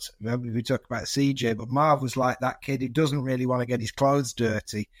sport. Remember, we talked about CJ, but Marv was like that kid who doesn't really want to get his clothes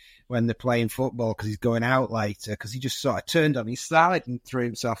dirty when they're playing football because he's going out later, because he just sort of turned on his side and threw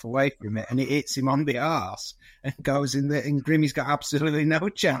himself away from it, and it hits him on the arse and goes in there, and Grimmy's got absolutely no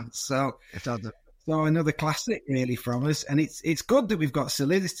chance. So another classic really from us, and it's good that we've got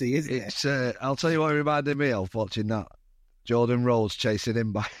solidity, isn't it? I'll tell you what it reminded me of watching that. Jordan Rhodes chasing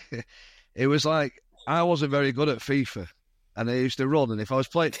him back. It was like I wasn't very good at FIFA, and I used to run. And if I was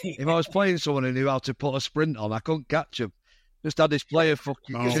playing someone who knew how to put a sprint on, I couldn't catch him. Just had this player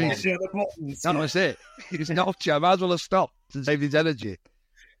fucking. That was it. He's no chance. I might as well have stopped to save his energy.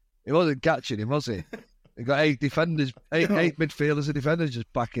 He wasn't catching him, was he? He got eight midfielders and defenders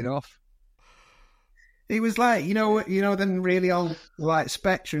just backing off. He was like, you know, them really old like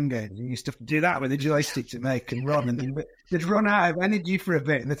Spectrum games. You used to do that with the joystick to make and run, and they'd run out of energy for a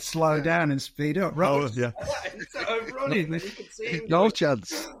bit, and they'd slow down and speed up. Oh yeah, running, then you could see him no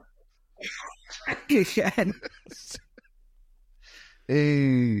chance. Again.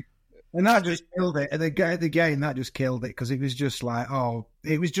 And that just killed it. And the game that just killed it, because it was just like,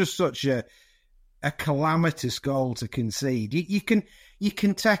 it was just such a calamitous goal to concede. You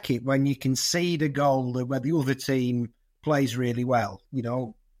can take it when you concede a goal where the other team plays really well. You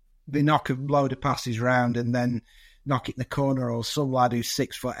know, they knock a load of passes round and then knock it in the corner, or some lad who's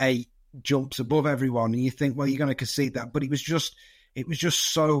 6'8" jumps above everyone, and you think, well, you're going to concede that. But it was just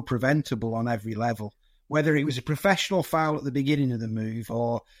so preventable on every level. Whether it was a professional foul at the beginning of the move,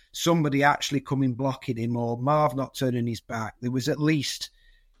 or somebody actually coming blocking him, or Marv not turning his back, there was at least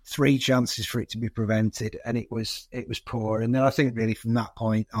 3 chances for it to be prevented, and it was poor. And then I think really from that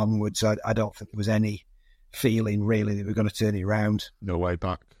point onwards, I don't think there was any feeling really that we're going to turn it around. No way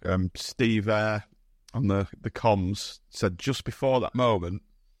back. Steve on the comms said just before that moment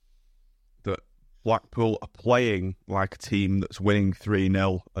that Blackpool are playing like a team that's winning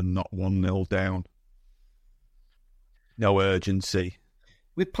 3-0 and not 1-0 down. No urgency.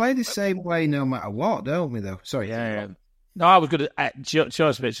 We play the same way no matter what, don't we, though? Sorry. Yeah. No, I was going to,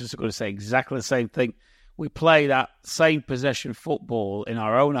 just going to say exactly the same thing. We play that same possession football in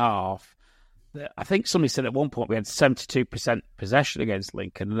our own half. I think somebody said at one point we had 72% possession against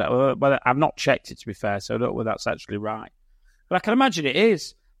Lincoln. But I've not checked it, to be fair, so I don't know whether that's actually right. But I can imagine it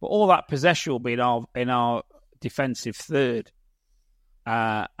is. But all that possession will be in our defensive third.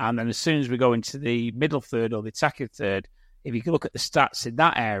 And then as soon as we go into the middle third or the attacking third, if you can look at the stats in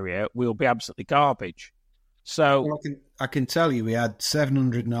that area, we'll be absolutely garbage. So well, I can tell you we had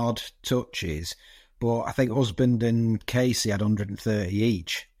 700 and odd touches, but I think Husband and Casey had 130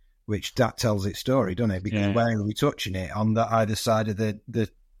 each, which that tells its story, doesn't it? Because where are we touching it? On either side of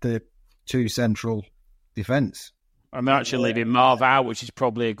the two central defence. I'm actually leaving Marv out, which is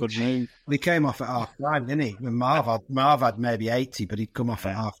probably a good move. He came off at half time, didn't he? When Marv had maybe 80, but he'd come off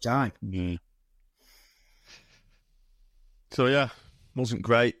at half time. Mm. So yeah, wasn't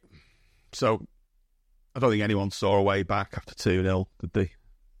great. So I don't think anyone saw a way back after 2-0, did they?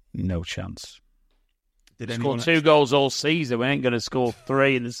 No chance. Did scored 2 goals all season. We ain't going to score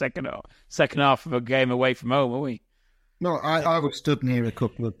 3 in the second half of a game away from home, are we? No, I was stood near a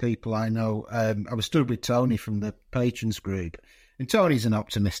couple of people I know. I was stood with Tony from the patrons group. And Tony's an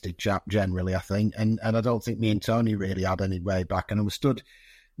optimistic chap generally, I think. And I don't think me and Tony really had any way back. And I was stood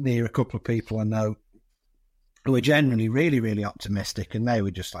near a couple of people I know who were generally really, really optimistic. And they were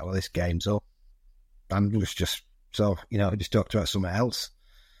just like, well, this game's up. And it was just, so, just talked about something else.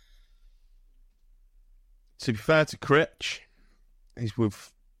 To be fair to Critch,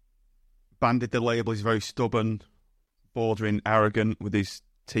 we've banded the label. He's very stubborn, bordering arrogant with his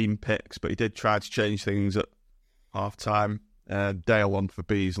team picks, but he did try to change things at half-time. Dale on for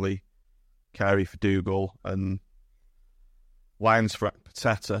Beasley, Carey for Dougal, and Lyons for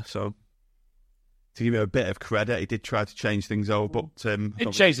Pateta. So to give him a bit of credit, he did try to change things over, but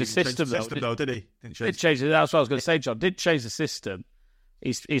didn't change the system, though, did he? Did change it. That's what I was going to say, John. Did change the system.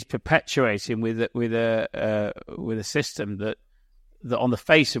 He's perpetuating with a system that on the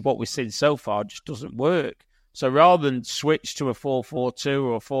face of what we've seen so far just doesn't work. So rather than switch to a 4-4-2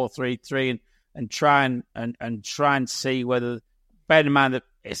 or a 4-3-3 and try and see whether, bear in mind that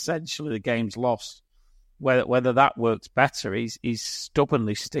essentially the game's lost, whether that works better, he's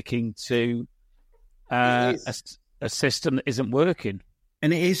stubbornly sticking to a system that isn't working.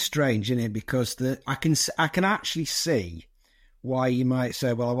 And it is strange, isn't it? Because I can actually see why you might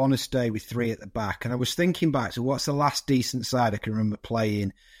say, well, I want to stay with 3 at the back. And I was thinking back to what's the last decent side I can remember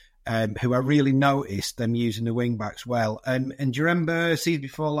playing who I really noticed them using the wing backs well. And do you remember season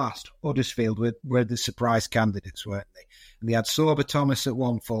before last, Huddersfield were the surprise candidates, weren't they? And they had Sorba Thomas at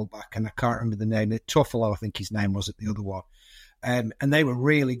one fullback, and I can't remember the name. Tuffalo, I think his name was, at the other one. And they were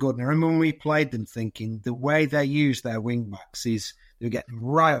really good. And I remember when we played them, thinking the way they use their wing backs is they were getting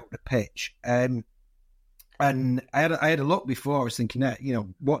right up the pitch. And I had a look before. I was thinking,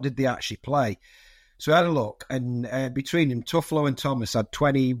 what did they actually play? So I had a look, and between them, Tuffalo and Thomas had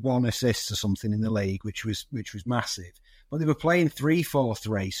 21 assists or something in the league, which was massive. But they were playing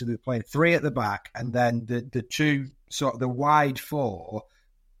 3-4-3, so they were playing three at the back, and then the two sort of the wide four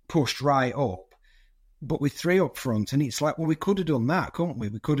pushed right up, but with three up front. And it's like, well, we could have done that, couldn't we?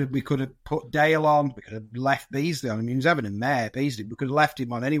 We could have put Dale on. We could have left Beasley on. I mean, he was having a mare, Beasley. We could have left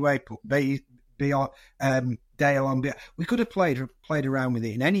him on anyway. Put Dale on. We could have played around with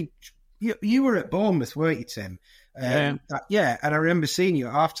it in any. You were at Bournemouth, weren't you, Tim? Yeah, and I remember seeing you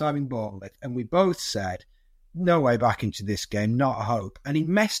at half-time in Bournemouth, and we both said, no way back into this game, not a hope. And he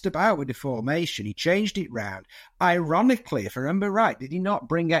messed about with the formation. He changed it round. Ironically, if I remember right, did he not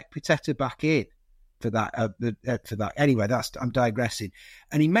bring Ekpiteta back in for that? For that? Anyway, I'm digressing.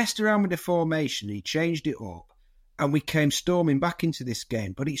 And he messed around with the formation. He changed it up. And we came storming back into this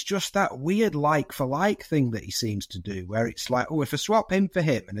game. But it's just that weird like-for-like thing that he seems to do, where it's like, oh, if I swap him for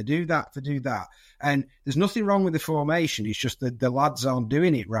him and I do that for do that. And there's nothing wrong with the formation. It's just that the lads aren't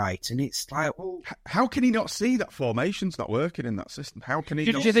doing it right. And it's like, well... How can he not see that formation's not working in that system? How can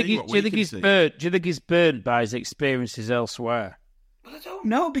he not see what we can see? Do you think he's burnt by his experiences elsewhere? I don't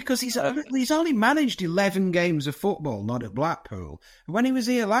know, because he's only managed 11 games of football, not at Blackpool. And when he was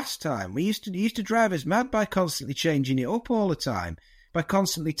here last time, he used to drive us mad by constantly changing it up all the time, by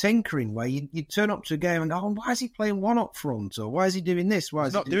constantly tinkering, where you'd turn up to a game and, why is he playing one up front, or why is he doing this? Why is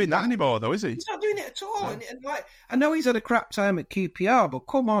he's not doing that anymore, though, is he? He's not doing it at all. And I know he's had a crap time at QPR, but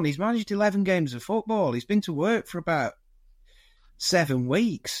come on, he's managed 11 games of football. He's been to work for about 7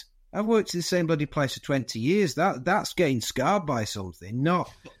 weeks. I've worked in the same bloody place for 20 years. That's getting scarred by something,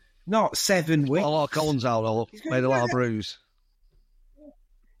 not 7 weeks. A lot of Collins out, made a lot of bruise.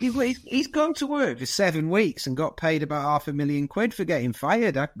 He's gone to work for 7 weeks and got paid about £500,000 for getting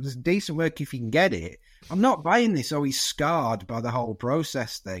fired. There's decent work if you can get it. I'm not buying this. He's scarred by the whole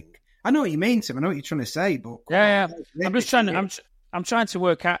process thing. I know what you mean, Tim. I know what you're trying to say, but yeah. I'm just trying to. I'm trying to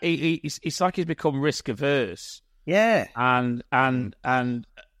work out. It's like he's become risk averse. Yeah, and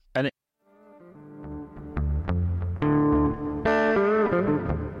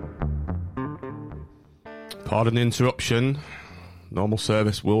Pardon the interruption. Normal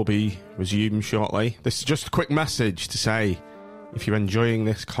service will be resumed shortly. This is just a quick message to say, if you're enjoying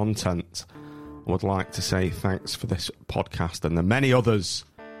this content, I would like to say thanks for this podcast and the many others,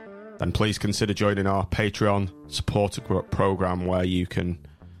 then please consider joining our Patreon supporter program, where you can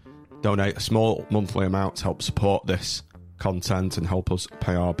donate a small monthly amount to help support this content and help us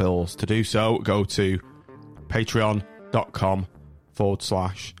pay our bills. To do so, go to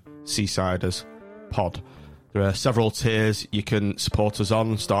patreon.com/SeasidersPod. There are several tiers you can support us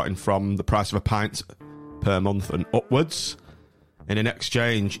on, starting from the price of a pint per month and upwards. And in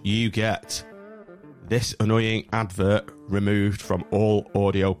exchange, you get this annoying advert removed from all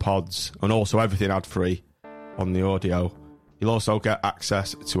audio pods, and also everything ad-free on the audio. You'll also get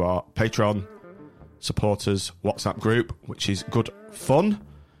access to our Patreon supporters WhatsApp group, which is good fun,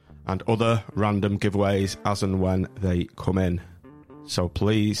 and other random giveaways as and when they come in. So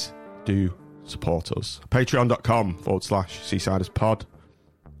please do support us. Patreon.com/SeasidersPod.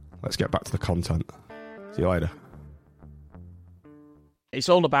 Let's get back to the content. See you later. It's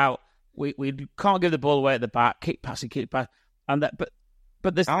all about we can't give the ball away at the back, kick pass, and that.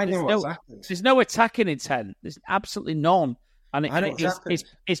 But there's no attacking intent. There's absolutely none, and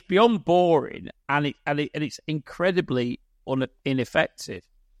it's beyond boring, and it's incredibly ineffective.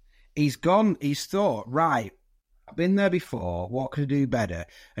 He's gone. He's thought, right, I've been there before. What could I do better?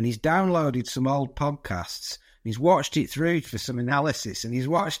 And he's downloaded some old podcasts. And he's watched it through for some analysis, and he's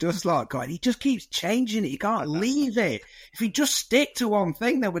watched us lot going. He just keeps changing it. He can't leave it. If he just stick to one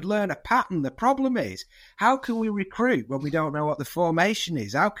thing, they would learn a pattern. The problem is, how can we recruit when we don't know what the formation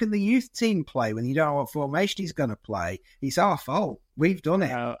is? How can the youth team play when you don't know what formation he's going to play? It's our fault. We've done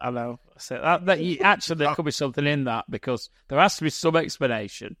it. I know. So there could be something in that, because there has to be some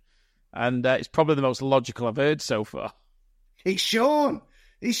explanation. And it's probably the most logical I've heard so far. It's Sean.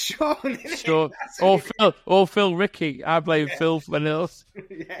 It's Sean. Or Phil Ricky. I blame Phil for those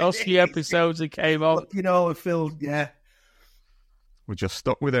few episodes that came on. You know, Phil, yeah. We're just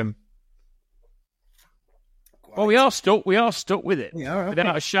stuck with him. Well, we are stuck with it. Yeah, okay.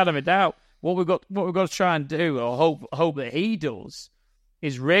 Without a shadow of a doubt. What we've got to try and do, or hope that he does,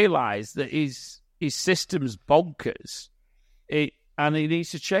 he's realised that his system's bonkers, and he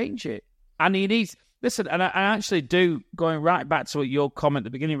needs to change it. And he needs... Listen, and I actually do, going right back to your comment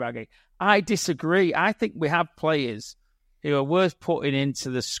at the beginning, Raggy, I disagree. I think we have players who are worth putting into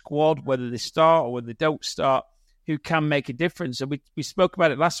the squad, whether they start or whether they don't start, who can make a difference. And we spoke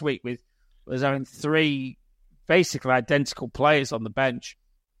about it last week with us having 3 basically identical players on the bench.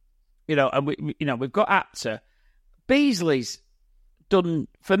 And we've got Apter. Beasley's done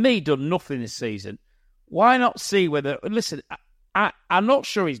nothing this season. Why not see whether... Listen, I'm not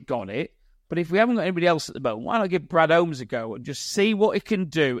sure he's got it, but if we haven't got anybody else at the moment, why not give Brad Holmes a go and just see what he can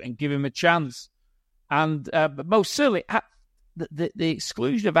do and give him a chance? And but most certainly, the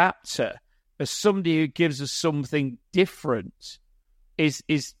exclusion of Apter as somebody who gives us something different is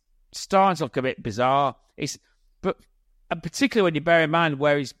starting to look a bit bizarre. But particularly when you bear in mind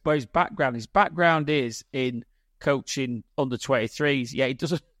where his background. His background is in coaching under 23s. Yeah, he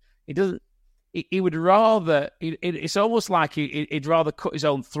doesn't. He would rather... It's almost like he'd rather cut his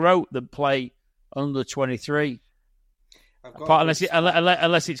own throat than play under 23.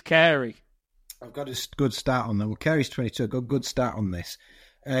 Unless it's Carey. I've got a good start on that. Well, Carey's 22. I've got a good start on this.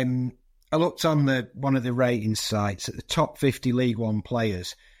 I looked on one of the rating sites at the top 50 League One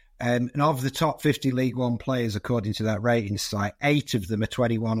players. And of the top 50 League One players, according to that rating site, 8 of them are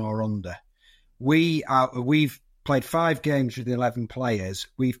 21 or under. We've played 5 games with 11 players.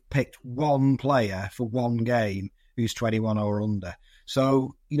 We've picked 1 player for 1 game who's 21 or under.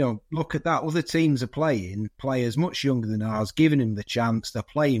 So, look at that. Other teams are playing players much younger than ours, giving them the chance. They're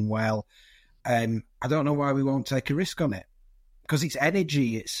playing well. I don't know why we won't take a risk on it. Because it's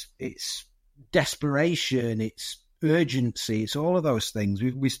energy, it's desperation, it's urgency, it's all of those things.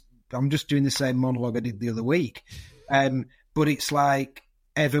 I'm just doing the same monologue I did the other week. But it's like...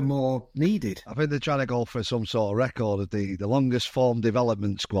 ever more needed. I think they're trying to go for some sort of record of the longest form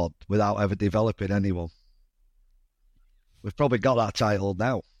development squad without ever developing anyone. We've probably got that title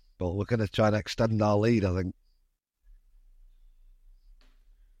now, but we're going to try and extend our lead, I think.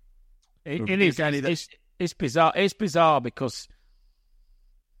 It's bizarre. It's bizarre because,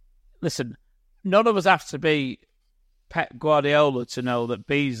 listen, none of us have to be Pep Guardiola to know that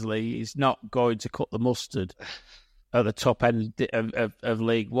Beasley is not going to cut the mustard at the top end of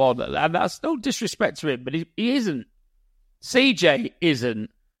League One. And that's no disrespect to him, but he isn't. CJ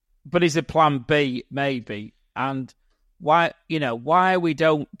isn't, but he's a plan B, maybe. And why we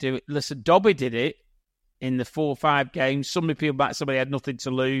don't do it? Listen, Dobby did it in the 4 or 5 games. Somebody had nothing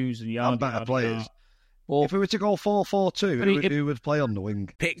to lose. And better players. Well, if we were to go 4-4-2, who would play on the wing?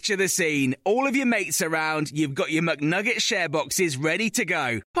 Picture the scene. All of your mates around, you've got your McNugget share boxes ready to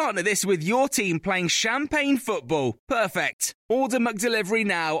go. Partner this with your team playing champagne football. Perfect. Order McDelivery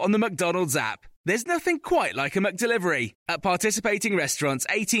now on the McDonald's app. There's nothing quite like a McDelivery. At participating restaurants,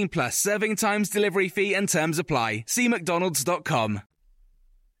 18 plus, serving times, delivery fee and terms apply. See mcdonalds.com.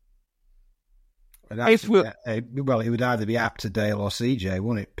 It would either be Apterdale or CJ,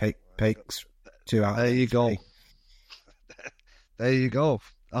 wouldn't it? Picks 2 out. There you go. There you go.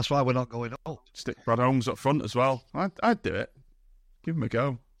 That's why we're not going up. Stick Brad Holmes up front as well. I'd do it. Give him a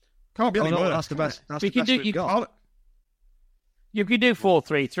go. Can't be any worse. That's the best. That's the best we've got. You could do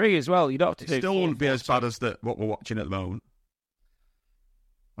 4-3-3 as well. You don't have to do. It still wouldn't be as bad as what we're watching at the moment.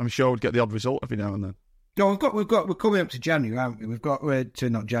 I'm sure we'd get the odd result every now and then. No, we're coming up to January, aren't we? We've got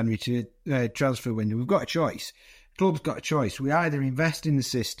not January to transfer window. We've got a choice. The club's got a choice. We either invest in the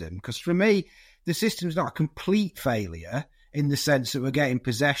system, because for me, the system's not a complete failure in the sense that we're getting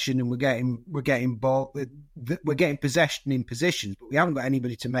possession and we're getting possession in positions, but we haven't got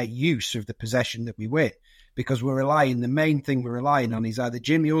anybody to make use of the possession that we win, because the main thing we're relying on is either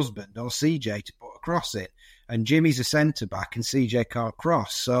Jimmy Husband or CJ to put a cross in, and Jimmy's a centre back and CJ can't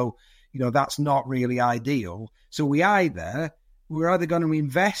cross, so that's not really ideal. So we're either going to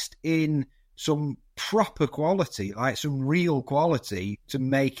invest in some proper quality, like some real quality, to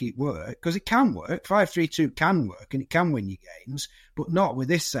make it work, because it can work. 5-3-2 can work and it can win you games, but not with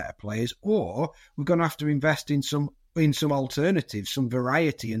this set of players. Or we're going to have to invest in some alternatives, some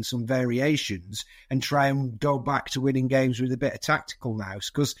variety and some variations, and try and go back to winning games with a bit of tactical now,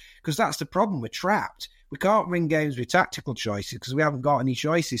 because that's the problem. We're trapped. We can't win games with tactical choices because we haven't got any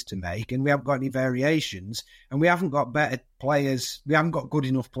choices to make, and we haven't got any variations, and we haven't got better players. We haven't got good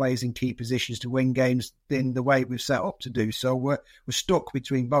enough players in key positions to win games in the way we've set up to do. So we're stuck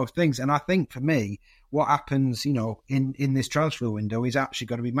between both things. And I think for me, what happens, in this transfer window is actually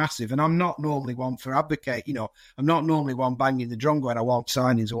going to be massive. And I'm not normally one for advocate. I'm not normally one banging the drum going, I want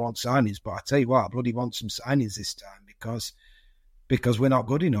signings, but I tell you what, I bloody want some signings this time, because because we're not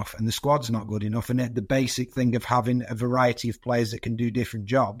good enough and the squad's not good enough. And the basic thing of having a variety of players that can do different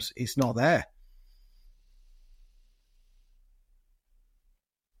jobs, it's not there.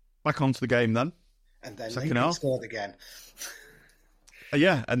 Back onto the game then. And then Second Lincoln half. scored again.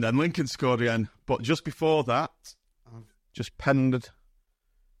 Yeah, and then Lincoln scored again. But just before that, I've just penned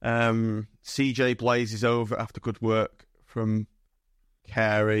CJ blazes over after good work from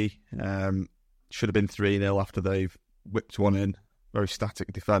Carey. Should have been 3-0 after they've whipped one in. Very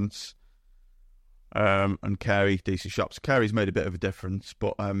static defence. And Carey, decent shots. Carey's made a bit of a difference,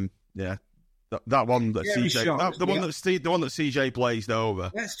 but yeah. That one that the one that CJ blazed over.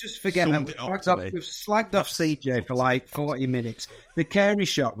 Let's just forget that we've slagged off CJ for like 40 minutes. The Carey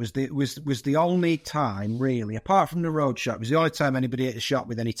shot was the only time, really, apart from the road shot, it was the only time anybody hit a shot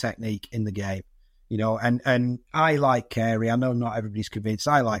with any technique in the game. You know, and I like Carey. I know not everybody's convinced.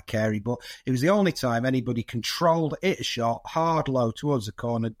 I like Carey, but it was the only time anybody controlled, hit a shot, hard low towards the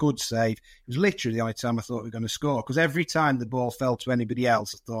corner, good save. It was literally the only time I thought we were going to score, because every time the ball fell to anybody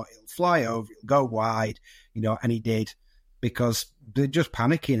else, I thought it'll fly over, it'll go wide, you know, and he did, because they're just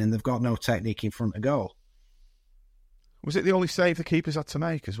panicking and they've got no technique in front of goal. Was it the only save the keepers had to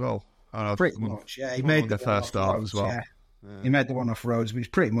make as well? Pretty much, yeah. He made the first half as well. Yeah. He made the one off Rhodes, but it's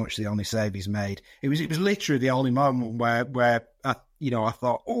pretty much the only save he's made. It was literally the only moment where I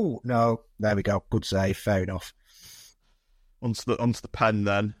thought, oh no, there we go, good save, fair enough. Onto the pen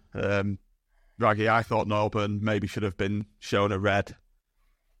then, Raggy. I thought Norburn maybe should have been shown a red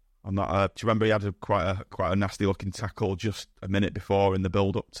on that. Do you remember he had quite a nasty looking tackle just a minute before in the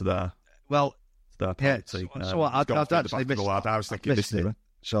build up to their penalty? So I'd actually missed it. I was thinking this is it.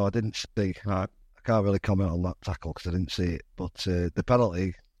 So I didn't see. Right. I can't really comment on that tackle because I didn't see it. But the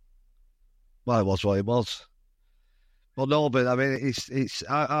penalty, well, it was what it was. But no, but I mean,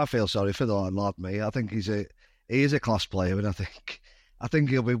 I feel sorry for the lad. Me, I think he is a class player, and I think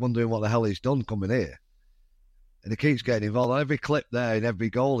he'll be wondering what the hell he's done coming here. And he keeps getting involved. Every clip there, in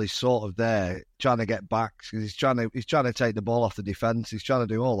every goal, he's sort of there trying to get back. He's trying to take the ball off the defence. He's trying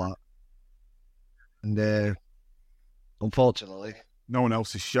to do all that, and unfortunately. No one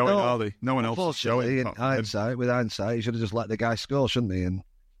else is showing, are they? No one else is showing. With hindsight, he should have just let the guy score, shouldn't he? And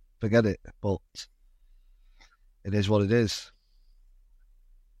forget it. But it is what it is.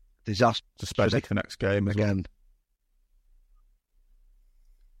 Disaster. Suspended for next game again.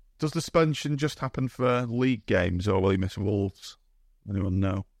 Does the suspension just happen for league games, or will he miss Wolves? Anyone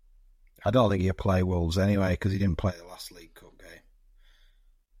know? I don't think he'll play Wolves anyway, because he didn't play the last League Cup game.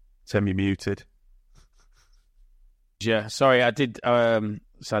 Tim, you muted. Yeah, sorry, I did. Had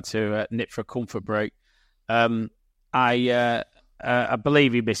to nip for a comfort break. I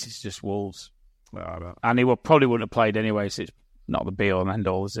believe he misses just Wolves, and he probably wouldn't have played anyway. So it's not the be all and end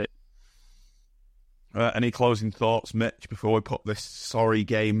all, is it? Any closing thoughts, Mitch, before we put this sorry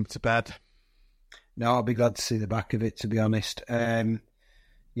game to bed? No, I'll be glad to see the back of it, to be honest. It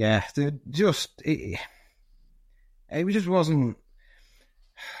just wasn't.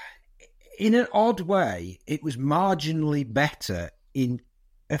 In an odd way, it was marginally better in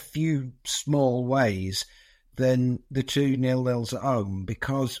a few small ways than the 2-0 at home,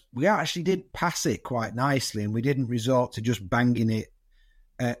 because we actually did pass it quite nicely and we didn't resort to just banging it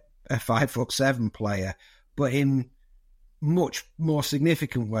at a 5'7" player. But in much more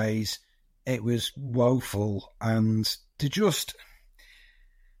significant ways, it was woeful. And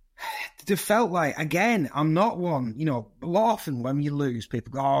it felt like, again, I'm not one, often when you lose,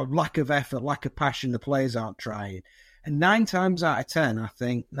 people go, oh, lack of effort, lack of passion, the players aren't trying. And 9 times out of 10, I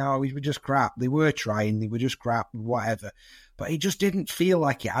think, no, we were just crap. They were trying, they were just crap, whatever. But it just didn't feel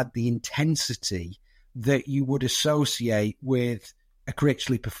like it had the intensity that you would associate with a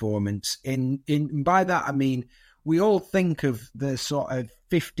Critchley performance. By that, I mean, we all think of the sort of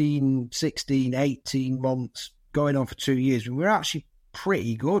 15, 16, 18 months going on for 2 years, when we're actually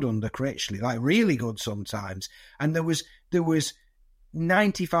pretty good under Critchley, like really good sometimes. And there was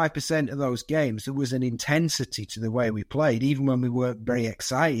 95% of those games, there was an intensity to the way we played, even when we weren't very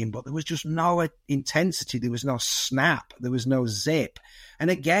exciting, but there was just no intensity. There was no snap. There was no zip. And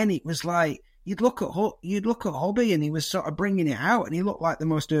again, it was like, you'd look at Hobby and he was sort of bringing it out and he looked like the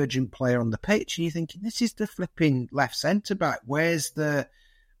most urgent player on the pitch. And you're thinking, this is the flipping left centre back. Where's the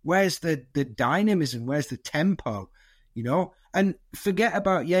dynamism? Where's the tempo? And forget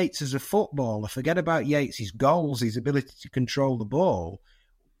about Yates as a footballer. Forget about Yates' goals, his ability to control the ball.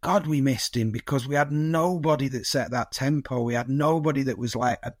 God, we missed him because we had nobody that set that tempo. We had nobody that was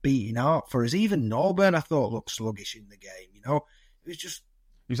like a beating heart for us. Even Norburn, I thought, looked sluggish in the game. It was just...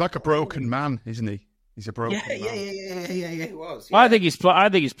 He's like a broken man, isn't he? He's a broken man. Yeah, he was. Well, Yeah. I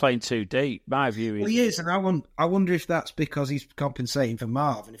think he's playing too deep. My view is. Well, he is, and I wonder if that's because he's compensating for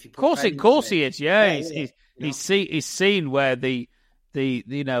Marv. And if you Of course he is. Yeah, he's seen where the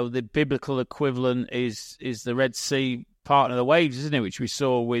biblical equivalent is the Red Sea part of the waves, isn't it? Which we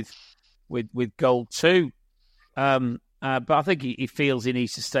saw with goal 2. But I think he feels he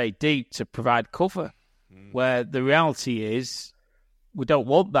needs to stay deep to provide cover. Where the reality is, we don't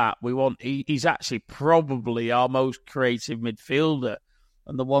want that. He's actually probably our most creative midfielder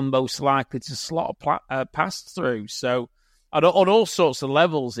and the one most likely to slot a pass through. So on all sorts of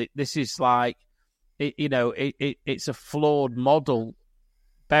levels, this is like, it's a flawed model,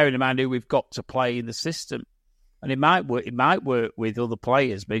 bearing in mind who we've got to play in the system. And it might work with other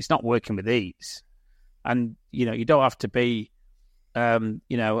players, but it's not working with these. And, you don't have to be, a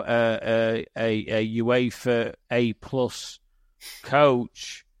UEFA A+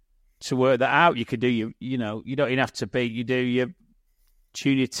 coach to work that out. You could do you don't even have to be. You do your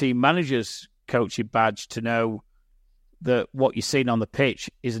junior team manager's coaching badge to know that what you're seeing on the pitch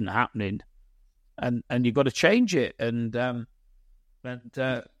isn't happening, and you've got to change it. And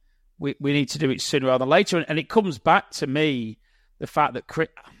we need to do it sooner rather than later. And it comes back to me the fact that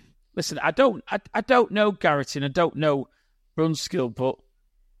listen, I don't know Garrett and I don't know Brunskill, but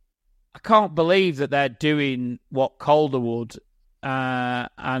I can't believe that they're doing what Calderwood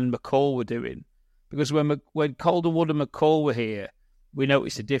and McCall were doing, because when Calderwood and McCall were here, we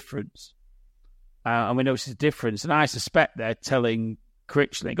noticed a difference, and And I suspect they're telling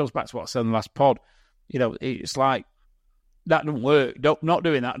Critchley. It goes back to what I said in the last pod. It's like that doesn't work. Not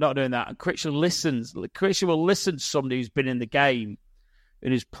doing that. And Critchley listens. Critchley will listen to somebody who's been in the game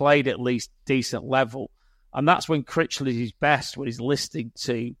and who's played at least decent level, and that's when Critchley is his best, when he's listening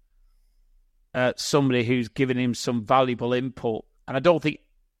to somebody who's giving him some valuable input. And I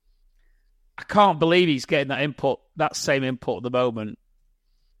can't believe he's getting that same input at the moment.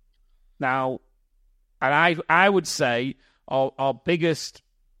 Now, and I would say our biggest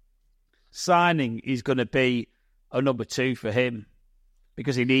signing is going to be a number 2 for him,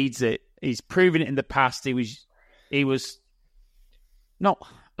 because he needs it. He's proven it in the past. He was not,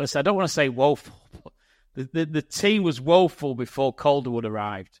 listen, I don't want to say woeful, but the team was woeful before Calderwood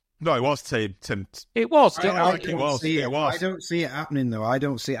arrived. No, it was Tim. It was. I don't see it happening, though. I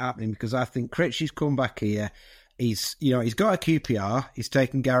don't see it happening, because I think Critchley's come back here. He's got a QPR. He's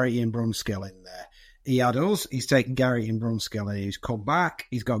taken Garrity and Brunskill in there. He had us. He's taken Garrity and Brunskill, and he's come back.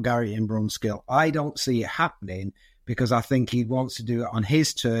 He's got Garrity and Brunskill. I don't see it happening, because I think he wants to do it on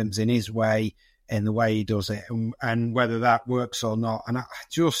his terms, in his way, in the way he does it, and whether that works or not. And I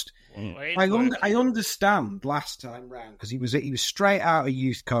understand last time round, because he was straight out of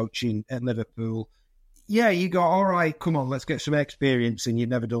youth coaching at Liverpool. Yeah, you go, all right, come on, let's get some experience, and you've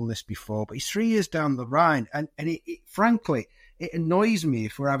never done this before. But he's 3 years down the line, and frankly, it annoys me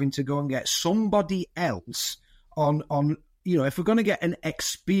if we're having to go and get somebody else on. If we're going to get an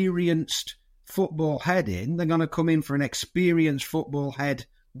experienced football head in, they're going to come in for an experienced football head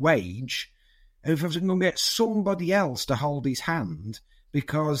wage. And if we're going to get somebody else to hold his hand,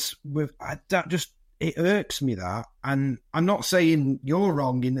 because it irks me that. And I'm not saying you're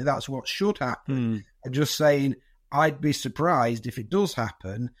wrong in that that's what should happen. I'm just saying I'd be surprised if it does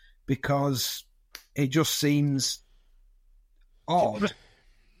happen, because it just seems odd.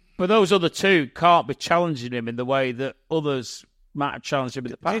 But those other 2 can't be challenging him in the way that others might have challenged him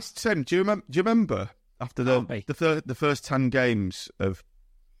in the past. Tim, do you remember after the first 10 games of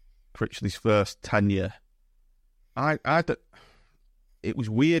Critchley's first tenure, it was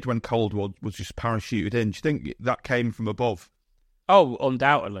weird when Calderwood was just parachuted in. Do you think that came from above? Oh,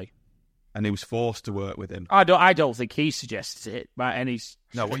 undoubtedly. And he was forced to work with him. I don't think he suggested it by any.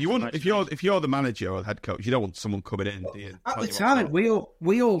 No, well, you wouldn't. If you're the manager or the head coach, you don't want someone coming in. Do you? At the time, we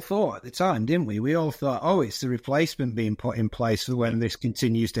all thought at the time, didn't we? We all thought, oh, it's the replacement being put in place for when this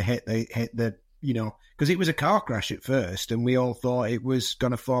continues to hit the because it was a car crash at first, and we all thought it was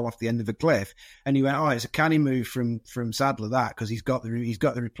going to fall off the end of a cliff. And he went, oh, it's a canny move from Sadler, that, because he's got the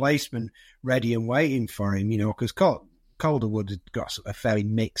replacement ready and waiting for him, because Calderwood had got a fairly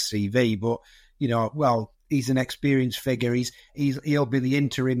mixed CV, but he's an experienced figure. He'll be the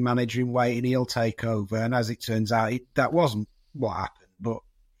interim manager in waiting. He'll take over, and as it turns out, that wasn't what happened. But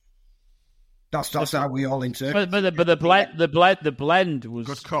that's how we all interpret. But the blend was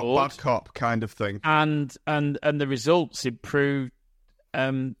good cop, bad cop kind of thing, and the results improved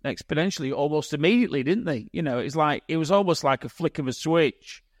exponentially almost immediately, didn't they? It's like it was almost like a flick of a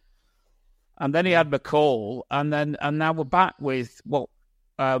switch. And then he had McCall, and now we're back with what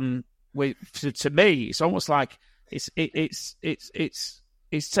to me it's almost like it's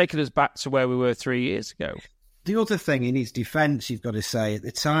He's taken us back to where we were 3 years ago. The other thing in his defence, you've got to say, at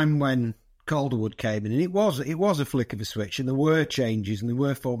the time when Calderwood came in, and it was a flick of a switch, and there were changes and there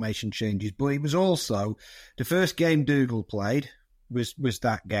were formation changes, but it was also the first game Dougal played was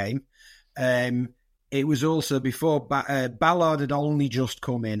that game. It was also before Ballard had only just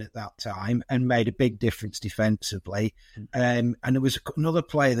come in at that time and made a big difference defensively. And there was another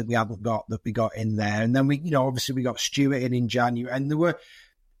player that we hadn't got that we got in there. And then obviously we got Stewart in January, and there were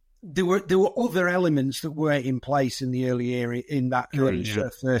other elements that weren't in place in the early year in that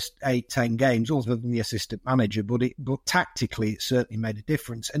first 8-10 games, other than the assistant manager. But tactically, it certainly made a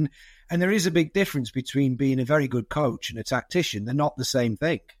difference. And there is a big difference between being a very good coach and a tactician. They're not the same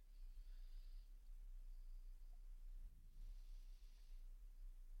thing.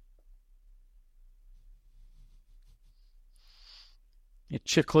 You're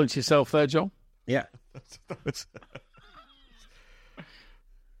chuckling to yourself there, John? Yeah.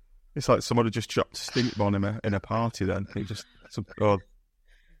 It's like someone had just dropped a stink bomb in a party then. He just...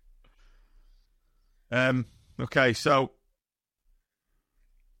 Okay, so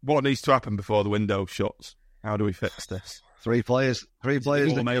what needs to happen before the window shuts? How do we fix this? Three players that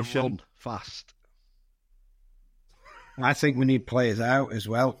can Formation. run fast. I think we need players out as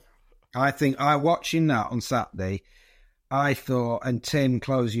well. I think watching that on Saturday, I thought, and Tim,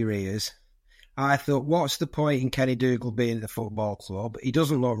 close your ears, I thought, what's the point in Kenny Dougal being at the football club? He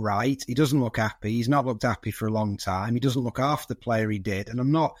doesn't look right. He doesn't look happy. He's not looked happy for a long time. He doesn't look half the player he did. And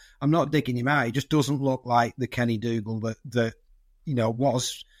I'm not digging him out. He just doesn't look like the Kenny Dougal that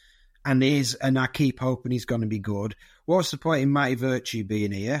was and is, and I keep hoping he's going to be good. What's the point in Matty Virtue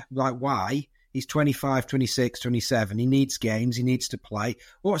being here? Like, why? He's 25, 26, 27. He needs games. He needs to play.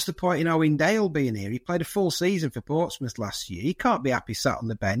 What's the point in Owen Dale being here? He played a full season for Portsmouth last year. He can't be happy sat on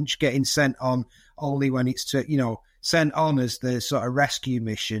the bench, getting sent on only when it's sent on as the sort of rescue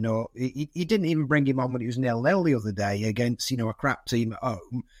mission. Or he didn't even bring him on when he was 0-0 the other day against a crap team at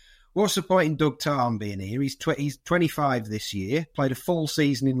home. What's the point in Doug Tarn being here? He's 25 this year, played a full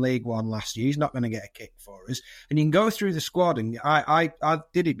season in League One last year. He's not going to get a kick for us. And you can go through the squad, and I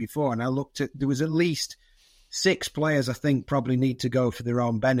did it before, and I looked at, there was at least 6 players I think probably need to go for their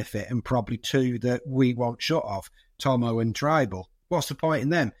own benefit, and probably 2 that we want shut off, Tomo and Tribal. What's the point in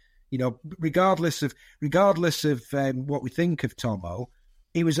them? Regardless of what we think of Tomo,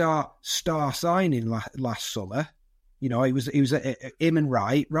 he was our star signing last summer. He was him and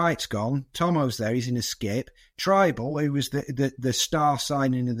Wright's gone. Tomo's there. He's in a skip. Tribal, who was the star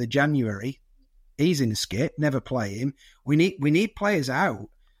signing of the January, he's in a skip. Never play him. We need players out.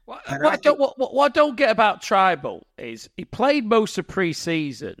 What I don't get about Tribal is he played most of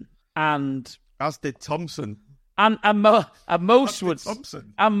pre-season, and as did Thompson, and most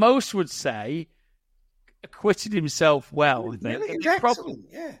would say acquitted himself well. Excellent,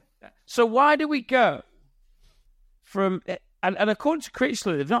 yeah. So why do we go from and according to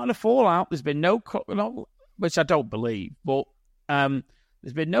Critchley, they've not had a fallout. There's been no, which I don't believe, but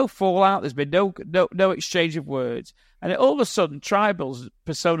there's been no fallout. There's been no exchange of words, and all of a sudden, Tribal's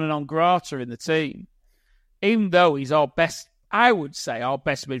persona non grata in the team, even though he's our best. I would say our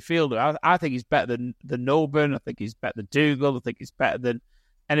best midfielder. I think he's better than Norburn. I think he's better than Dougal. I think he's better than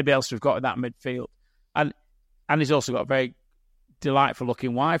anybody else we've got in that midfield, and he's also got a very delightful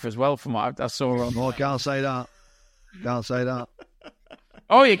looking wife as well. From what I saw on. Oh, I can't say that. Can't say that.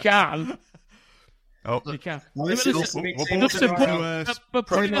 Oh, you can. Oh, you can. But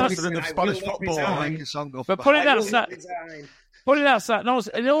putting that aside, no,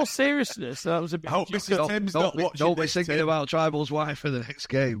 in all seriousness, that was a bit. I hope Mrs. Tim's not watching. Don't be thinking about Tribal's wife for the next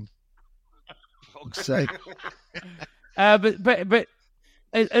game. For fuck's sake. But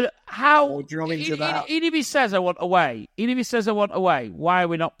how? Drill into that. Even if he says I want away, why are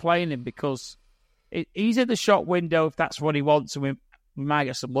we not playing him? Because he's in the shop window if that's what he wants, and we might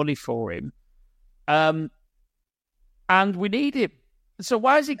get some money for him. And we need him. So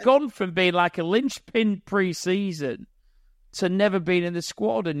why has he gone from being like a linchpin pre-season to never being in the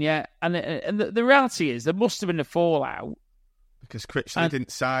squad? And the reality is there must have been a fallout because Critchley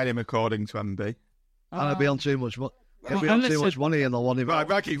didn't sign him according to MB. And it'd be on too much money. It'd be on too much money in the one. Right,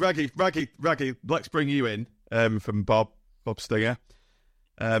 Raggy. Let's bring you in from Bob Stinger.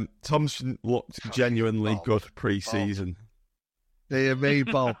 Thompson looked genuinely good pre-season. Dear me,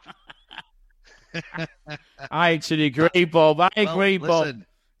 Bob. I actually agree, Bob. I agree, Bob.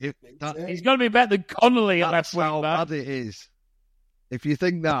 Listen, he's going to be better than Connolly at that's left how wing back. bad it is. If you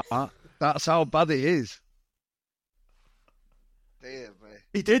think that's how bad it is. Dear me.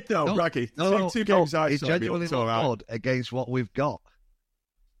 He did though, Raggy. Two games I he saw. genuinely looked good against what we've got.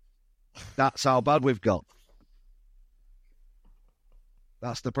 That's how bad we've got.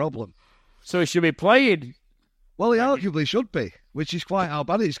 That's the problem. So he should be playing. Well, he arguably should be, which is quite how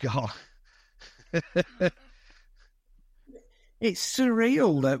bad it's got. It's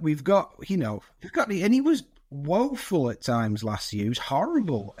surreal that we've got, and he was woeful at times last year. He was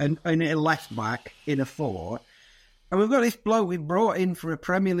horrible. And a left back in a 4. And we've got this bloke we brought in for a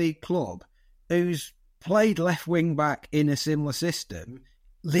Premier League club who's played left wing back in a similar system,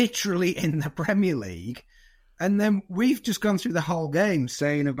 literally in the Premier League. And then we've just gone through the whole game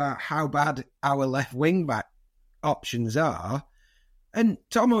saying about how bad our left wing back options are. And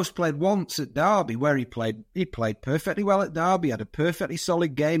Tomo's played once at Derby where he played perfectly well at Derby, had a perfectly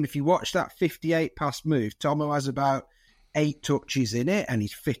solid game. If you watch that 58 pass move, Tomo has about 8 touches in it and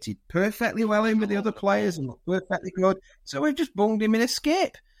he's fitted perfectly well in with the other players and looked perfectly good. So we've just bunged him in a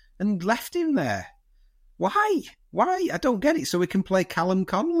skip and left him there. Why? I don't get it. So we can play Callum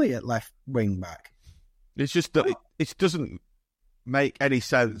Connolly at left wing back. It's just that it doesn't make any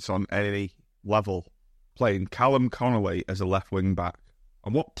sense on any level playing Callum Connolly as a left wing back.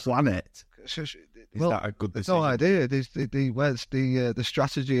 On what planet is that a good decision? No idea. Where's the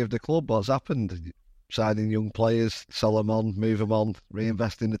strategy of the club? What's happened? Signing young players, sell them on, move them on,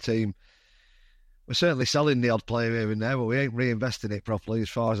 reinvest in the team. We're certainly selling the odd player here and there, but we ain't reinvesting it properly as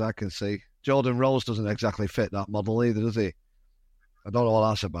far as I can see. Jordan Rose doesn't exactly fit that model either, does he? I don't know what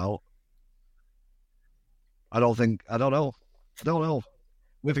that's about. I don't know.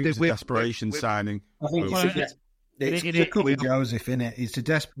 I think it's a desperation signing. I think it's to cover Joseph, innit? It's a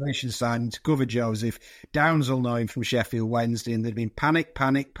desperation signing to cover Joseph. Downs will know him from Sheffield Wednesday, and they've been panic.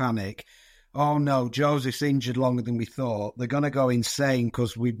 Oh no, Joseph's injured longer than we thought. They're going to go insane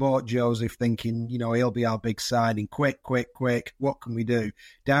because we bought Joseph thinking, he'll be our big signing. Quick. What can we do?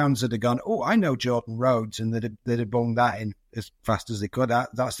 Downs would have gone, I know Jordan Rhodes, and they'd have bunged that in as fast as they could.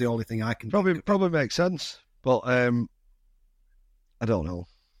 That's the only thing I can probably makes sense. But I don't know.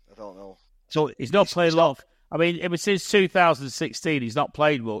 So he's not played a lot. I mean, ever since 2016, he's not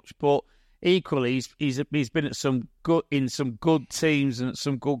played much. But equally, he's been at some good teams and at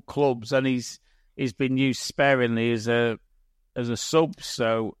some good clubs, and he's been used sparingly as a sub.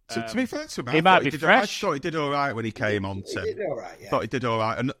 So to be fair to him, he might be fresh. I thought he did all right when he came on. He did all right. Yeah. Thought he did all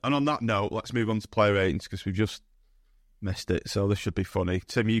right. And on that note, let's move on to player ratings because we've just missed it. So this should be funny.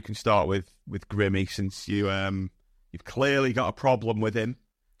 Tim, you can start with Grimmy since you've clearly got a problem with him.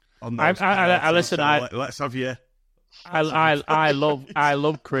 Let's have you. I love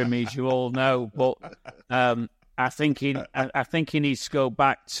Grimmy, as you all know, but I think he needs to go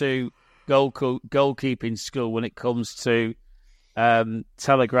back to goalkeeping school when it comes to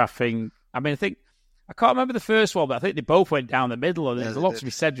telegraphing. I mean, I can't remember the first one, but I think they both went down the middle, and there's a lot to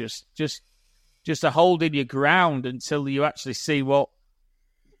be said. Just a holding your ground until you actually see what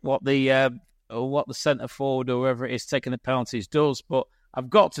the centre forward or whoever it is taking the penalties does. But I've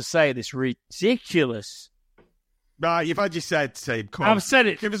got to say this ridiculous. Right, you've had your said, Tim. Come on. I've said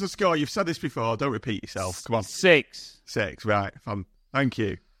it. Give us a score. You've said this before. Don't repeat yourself. Come on. 6. Right. Thank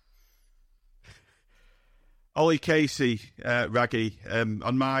you. Ollie Casey, Raggy,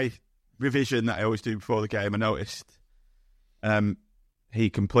 on my revision that I always do before the game, I noticed he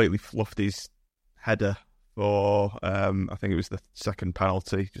completely fluffed his header for, I think it was the second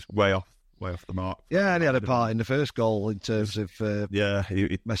penalty, just way off the mark. Yeah, and he had a part in the first goal in terms of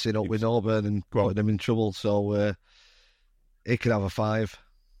messing up with Auburn and putting them in trouble. So he could have a 5.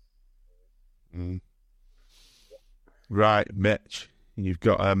 Right, Mitch, you've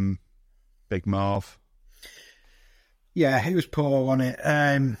got Big Marv. Yeah, he was poor on it.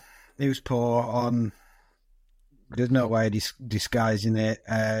 He was poor on. There's no way of disguising it.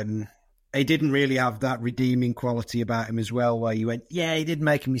 He didn't really have that redeeming quality about him as well, where you went, yeah, he did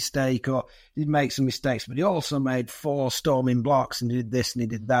make a mistake, or he did make some mistakes, but he also made 4 storming blocks and he did this and he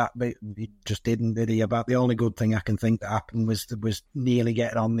did that, but he just didn't, did he? About the only good thing I can think that happened was nearly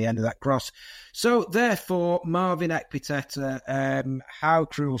getting on the end of that cross. So, therefore, Marvin Ekpiteta, how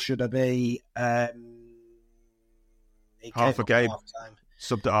cruel should I be? Half a game.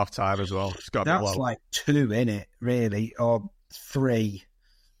 Subbed at half time as well. It's got That's like 2, innit, really, or 3.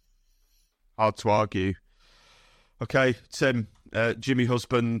 Hard to argue. Okay, Tim, Jimmy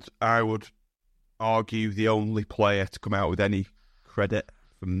Husband, I would argue the only player to come out with any credit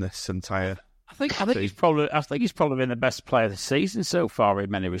from this entire. I think he's probably been the best player of the season so far in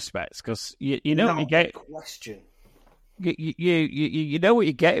many respects, because you know what you get. Question. You know what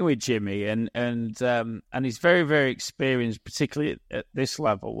you're getting with Jimmy, and he's very, very experienced, particularly at this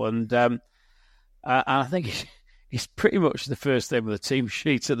level, and I think he's pretty much the first name of the team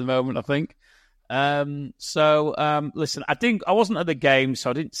sheet at the moment, I think. Listen, I wasn't at the game, so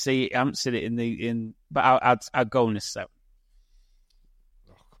I didn't see it. I haven't seen it but I'd go on this 7.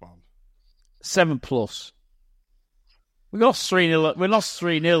 7+. We lost 3-0. We lost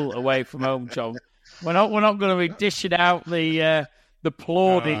 3-0 away from home, John. We're not going to be dishing out the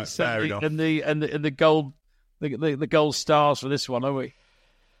plaudits and the gold stars for this one, are we?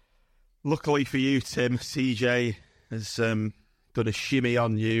 Luckily for you, Tim, CJ has done a shimmy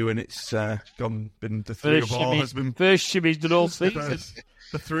on you, and it's been the through ball has been first shimmy's done all season.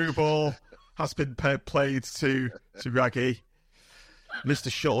 The through ball has been played to Raggy.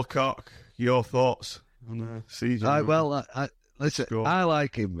 Mr. Shuttlecock, your thoughts on CJ? Listen, I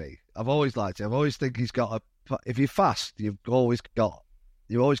like him, mate. I've always liked him. I've always think he's got if you're fast, you're always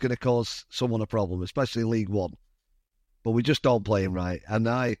going to cause someone a problem, especially League One. But we just don't play him right. And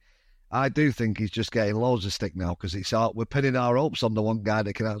I do think he's just getting loads of stick now because we're pinning our hopes on the one guy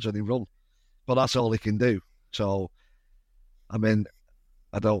that can actually run. But that's all he can do. So, I mean,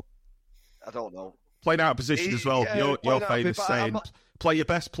 I don't know. Playing out of position as well. Your famous saying, play your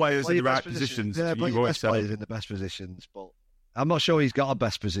best players in the right positions. Yeah, play your best players in the best positions. But I'm not sure he's got a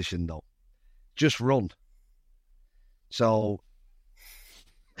best position, though. Just run. So,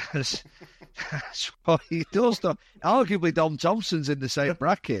 that's what he does, though. Arguably, Dom Thompson's in the same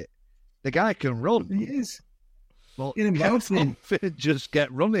bracket. The guy can run. He is. But just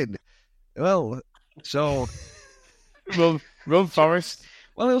get running. Well, so... run, Forrest.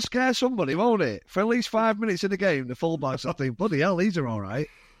 Well, he'll scare somebody, won't it? For at least 5 minutes in the game, the fullbacks, I think, bloody hell, these are all right.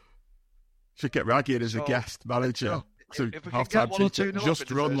 Should get Raggy in as a guest manager. If we can get 1 or 2 just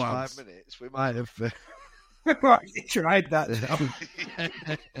run, lads. 5 minutes, we might have... You tried that.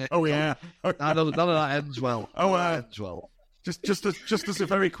 Oh, yeah. None of that ends well. Ends well. Just as a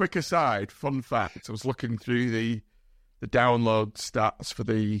very quick aside, fun fact, I was looking through the download stats for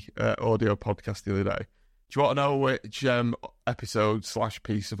the audio podcast the other day. Do you want to know which episode /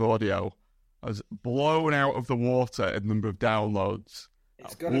 piece of audio has blown out of the water in number of downloads?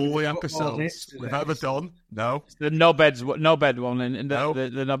 All the episodes we've ever done? No. It's the no bed one in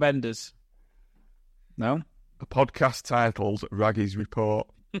the no benders. No. A podcast titled Raggy's Report.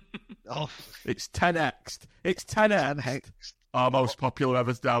 It's 10x. It's 10x. Our most popular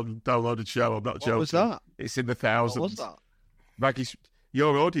ever downloaded show. I'm not joking. What was that? It's in the thousands. What was that? Raggy's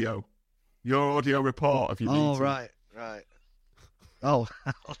your audio report. If you need to. Right. Oh,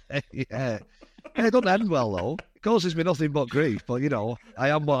 yeah. It doesn't end well though. It causes me nothing but grief. But I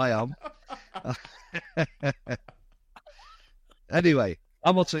am what I am. Anyway,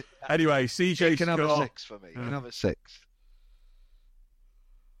 CJ can have a 6 for me. You can have a 6.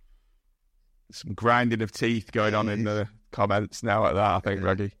 Some grinding of teeth going on in the comments now at that. I think,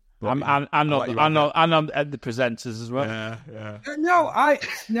 Raggy. I'm not the presenters as well. Yeah. I'm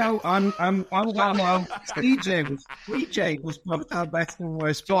CJ was probably our best and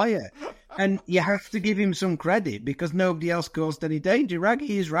worst player, and you have to give him some credit because nobody else caused any danger.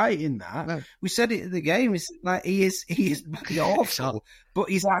 Raggy is right in that. No. We said it at the game. It's like he is awful, but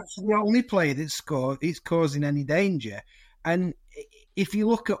he's actually the only player that's causing any danger. And if you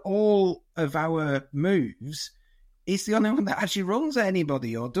look at all of our moves, he's the only one that actually runs at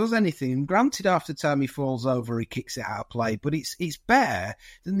anybody or does anything. And granted, after time he falls over, he kicks it out of play, but it's better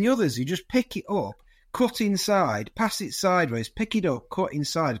than the others who just pick it up, cut inside, pass it sideways, pick it up, cut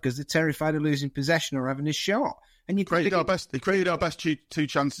inside because they're terrified of losing possession or having a shot. And he created our best 2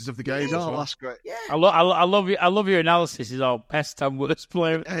 chances of the game. That's great. Yeah. I love your analysis. He's our best and worst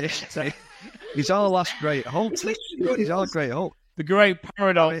player. He's our last great hope. He's our great hope. The great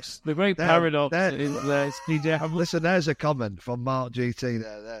paradox. The great paradox is CJ. Listen, there's a comment from Mark GT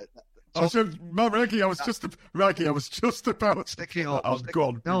there. Raggy, I was just about stick it on. Go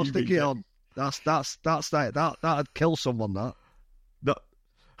on. No, stick it on. That's that'd kill someone. Stick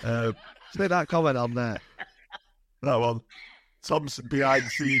that comment on there. That one. Thompson behind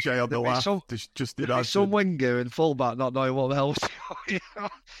CJ on the left. Just did some winger and fullback not knowing what the hell's going on.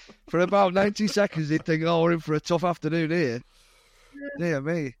 For about 90 seconds, he'd think, we're in for a tough afternoon here. Dear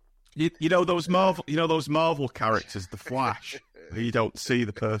me. You know those Marvel characters, the Flash, where you don't see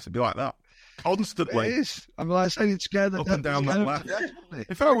the person, be like that constantly. It is. I'm like saying it's scared up and down that left.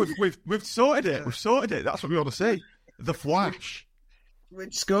 In fact, we've sorted it. We've sorted it. That's what we want to see. The Flash.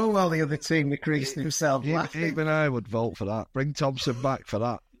 Which score while the other team creased himself. Even I would vote for that. Bring Thompson back for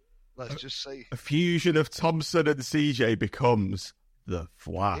that. Let's just see. A fusion of Thompson and CJ becomes the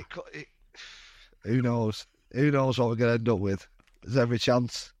Flash. Who knows? Who knows what we're going to end up with? There's every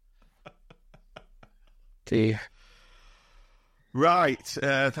chance. Dear. Right,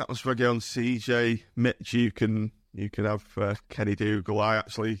 that was Reggie on CJ. Mitch, you can have Kenny Dougal. I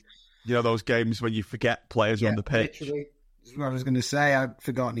actually, those games when you forget players on the pitch. Literally. What I was going to say, I'd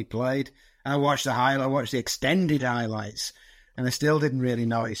forgotten he played. I watched the extended highlights and I still didn't really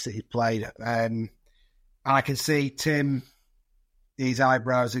notice that he played. I can see Tim, his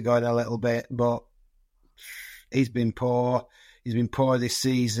eyebrows are going a little bit, but he's been poor. He's been poor this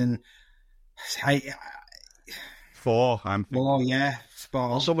season. 4, I'm thinking. 4, yeah.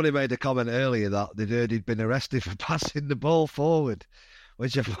 Spot on. Somebody made a comment earlier that they'd heard he'd been arrested for passing the ball forward,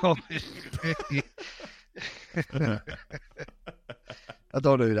 which I thought was really... I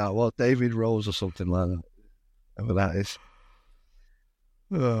don't know who that was. David Rose or something like that. Whoever that is.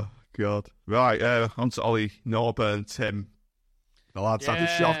 Oh, God. Right, on to Ollie Norburn, Tim. The lad's had a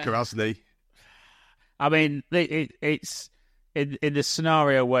shocker, hasn't he? I mean, it's in the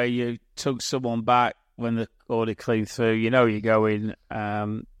scenario where you took someone back when they're already clean through, you're going,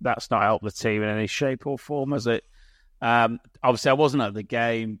 that's not helped the team in any shape or form, has it? Obviously, I wasn't at the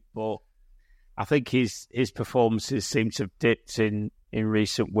game, but I think his performances seem to have dipped in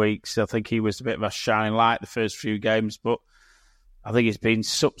recent weeks. I think he was a bit of a shining light the first few games, but I think he's been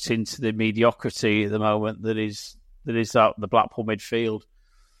sucked into the mediocrity at the moment that is out the Blackpool midfield.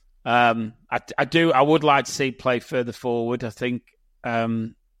 I would like to see play further forward. I think,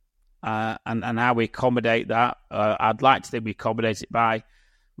 and how we accommodate that. I'd like to think we accommodate it by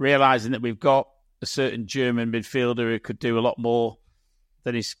realising that we've got a certain German midfielder who could do a lot more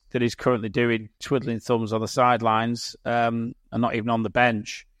than he's currently doing, twiddling thumbs on the sidelines, and not even on the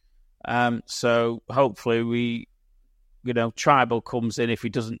bench. So hopefully Tribal comes in if he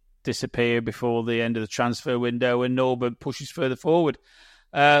doesn't disappear before the end of the transfer window, and Norburn pushes further forward.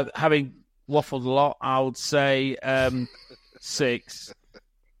 Having waffled a lot, I would say 6.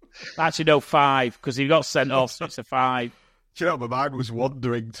 Actually, no, 5, because he got sent off, so it's a 5. Do you know, my mind was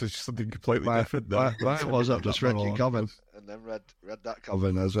wandering to something completely different there. Mine was, I've just read your comment, and then read that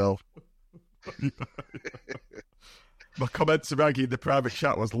comment as well. My comment to Maggie in the private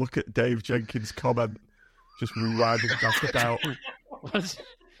chat was, look at Dave Jenkins' comment. Just rewinding back about.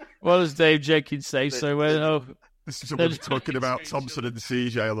 What does Dave Jenkins say? This is someone talking about Thompson and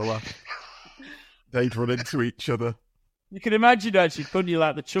CJ on the left. They'd run into each other. You can imagine, actually, couldn't you,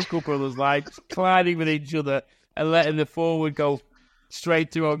 like the Chuckle Brothers, like colliding with each other and letting the forward go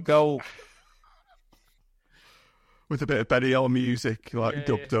straight through on goal. With a bit of Benny Hill music,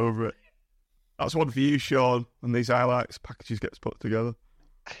 dubbed over it. That's one for you, Sean, when these highlights packages gets put together.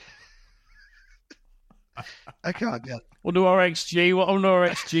 I can't get. What our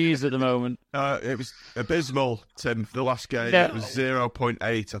XG is at the moment? It was abysmal, Tim, for the last game. Yeah. It was 0.8,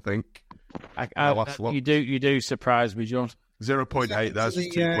 I think. You do surprise me, John. 0.8, that's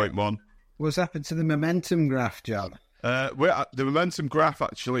 2.1. What's happened to the momentum graph, John? The momentum graph,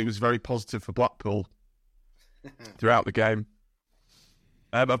 actually, was very positive for Blackpool throughout the game.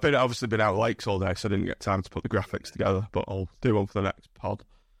 I've obviously been out Lakes all day, so I didn't get time to put the graphics together, but I'll do one for the next pod.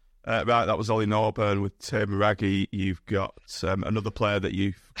 Right, that was Ollie Norburn with Tim Raggy. You've got another player that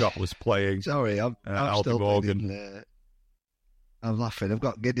you forgot was playing. Sorry, I'm still Morgan. Thinking, I'm laughing. I've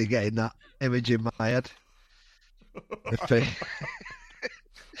got Giddy getting that image in my head.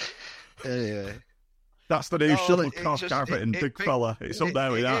 Anyway. That's the new shuttlecock, Garrett and big fella. It's up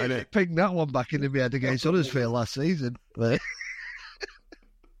there with that, isn't it? Pinged that one back into my head against Huddersfield last season.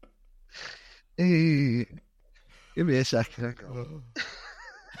 Give me a second.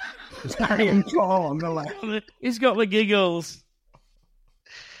 Carrying Paul on the left. He's got the giggles.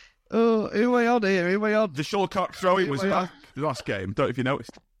 Oh, who are we on here? Who are we on? The shuttlecock throwing was back the last game. Don't know if you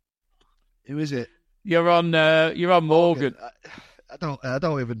noticed. Who is it? You're on Morgan. I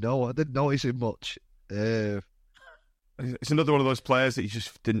don't even know. I didn't notice him much. It's another one of those players that you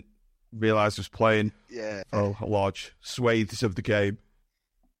just didn't realise was playing for large swathes of the game.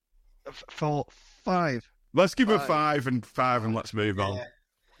 4, 5. Let's give him 5 and let's move on.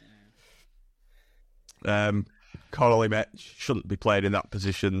 Connolly Mitch shouldn't be playing in that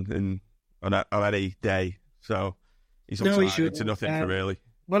position on any day, so he's upside to nothing for really.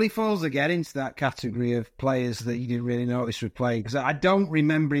 Well, he falls again into that category of players that you didn't really notice were playing, because I don't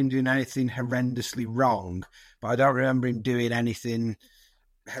remember him doing anything horrendously wrong, but I don't remember him doing anything.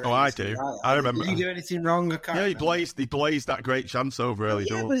 Oh, I do. Right. I remember. Did he do anything wrong? I can't remember. He blazed that great chance over early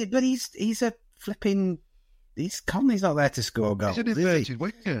doors. But he's a flipping. Conley's not there to score goals. He's an inverted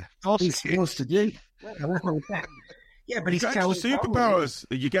winger. He's supposed to do. Yeah, but he's extra superpowers.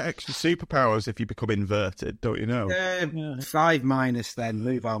 You get extra superpowers if you become inverted, don't you know? 5 minus then.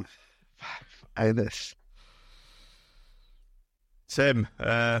 Move on. Minus. Tim,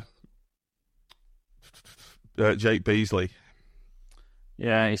 Jake Beasley.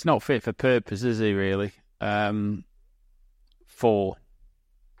 Yeah, he's not fit for purpose, is he? Really? 4.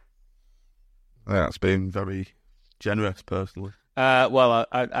 That's been very generous, personally. Well,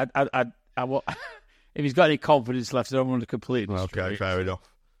 if he's got any confidence left, I don't want to completely. Okay, fair enough.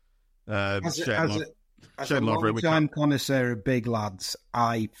 As a long-time connoisseur of big lads,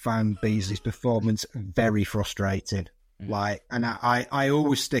 I found Beasley's performance very frustrating. And I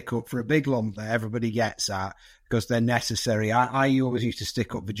always stick up for a big lump that everybody gets at because they're necessary. I always used to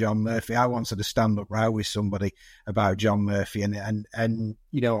stick up for John Murphy. I once had a stand-up row with somebody about John Murphy, and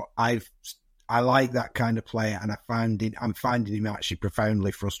you know, I like that kind of player, and I'm finding him actually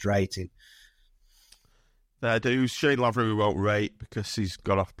profoundly frustrating. There, dudes. Shane Lavery we won't rate because he's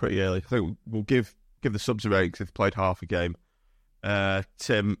got off pretty early. I think we'll give the subs a rate because they've played half a game.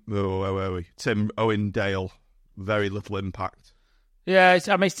 Tim Owen Dale, very little impact. Yeah, it's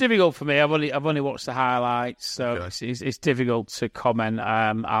difficult for me. I've only watched the highlights, so okay. it's difficult to comment.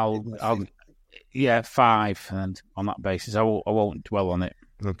 I'll 5, and on that basis, I won't dwell on it.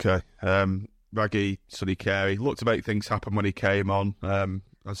 Okay. Raggy, Sonny Carey looked to make things happen when he came on.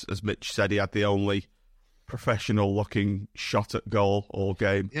 As Mitch said, he had the only professional-looking shot at goal all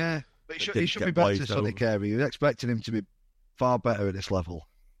game. Yeah, but he should be better, Sonny Carey. You're expecting him to be far better at this level.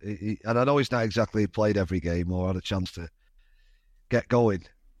 And I know he's not exactly played every game or had a chance to get going,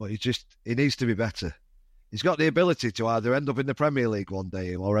 but he needs to be better. He's got the ability to either end up in the Premier League one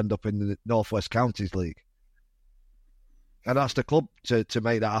day or end up in the North West Counties League. And that's the club to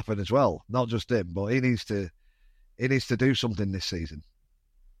make that happen as well. Not just him, but he needs to do something this season.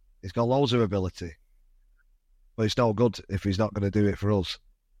 He's got loads of ability. But it's no good if he's not going to do it for us.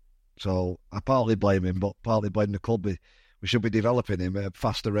 So I partly blame him, but partly blame the club. We should be developing him at a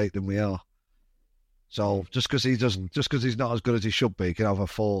faster rate than we are. So just because he's not as good as he should be, he can have a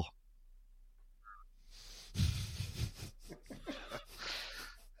 4.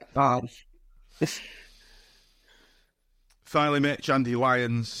 Finally, Mitch, Andy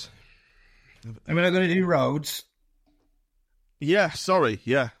Lyons. Am I going to do Rhodes? Yeah, sorry.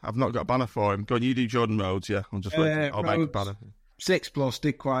 Yeah, I've not got a banner for him. Go on, you do Jordan Rhodes, yeah. I'll make a banner. 6+,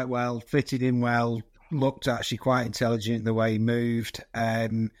 did quite well, fitted in well, looked actually quite intelligent the way he moved,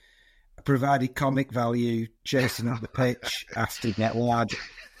 provided comic value, chasing up the pitch after he get wide.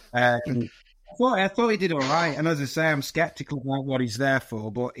 I thought he did all right, and as I say, I'm sceptical about what he's there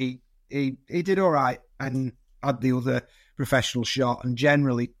for, but he did all right and had the other professional shot and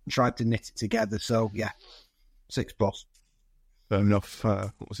generally tried to knit it together. So, yeah, 6+. Fair enough.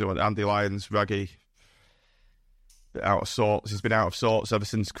 What was it? Andy Lyons, Raggy, bit out of sorts. He's been out of sorts ever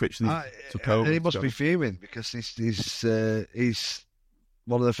since Critchley took over. He must be fuming because he's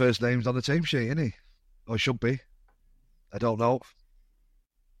one of the first names on the team sheet, isn't he? Or should be. I don't know.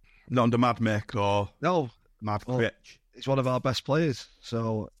 Not under Mad Mick or Mad Critch. He's one of our best players.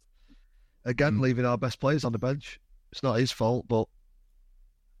 So, again, leaving our best players on the bench. It's not his fault, but...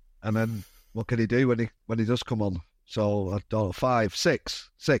 And then, what can he do when he does come on? So, I don't know, 5, 6,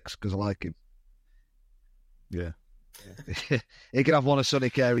 because I like him. Yeah. He can have one of Sonny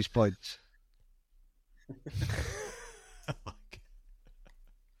Carey's points.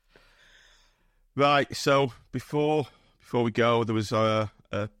 Right, so before we go, there was a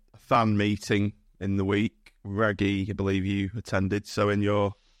fan meeting in the week. Raggy, I believe you attended. So in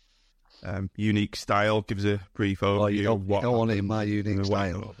your unique style, give us a brief overview. Well, you don't want it in my unique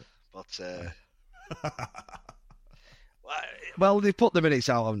style. But... Well, they put the minutes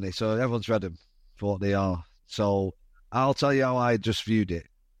out, haven't they? So everyone's read them for what they are. So I'll tell you how I just viewed it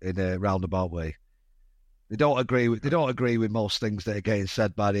in a roundabout way. They don't agree with most things that are getting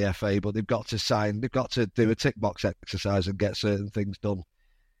said by the FA, but they've got to do a tick box exercise and get certain things done.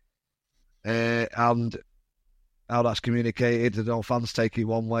 And how that's communicated, I know fans take it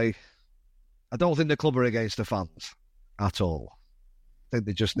one way. I don't think the club are against the fans at all. I think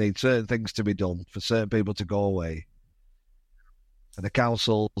they just need certain things to be done for certain people to go away. And the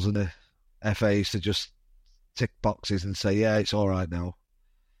councils and the FAs to just tick boxes and say, yeah, it's all right now.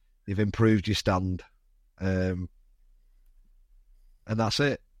 You've improved your stand. And that's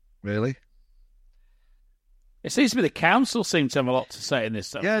it, really. It seems to be the council seem to have a lot to say in this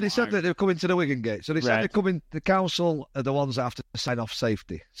stuff. Yeah, they said that they're coming to the Wigan gate. So they said they're coming. The council are the ones that have to sign off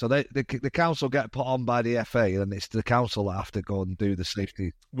safety. So the council get put on by the FA, and it's the council that have to go and do the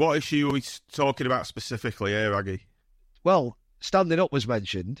safety. What issue are we talking about specifically here, Raggy? Well, standing up was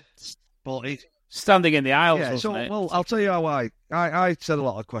mentioned, but standing in the aisles, wasn't it? Well, I'll tell you how I said a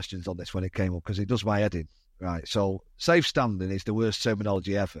lot of questions on this when it came up because it does my head in. Right, so safe standing is the worst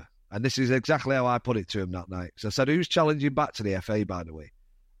terminology ever. And this is exactly how I put it to him that night. So I said, who's challenging back to the FA, by the way?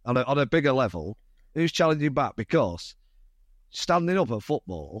 On a bigger level, who's challenging back? Because standing up at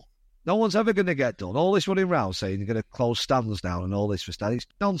football, no one's ever going to get done. All this running around saying you're going to close stands down and all this for standing, it's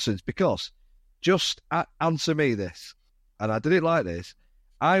nonsense. Because just answer me this, and I did it like this.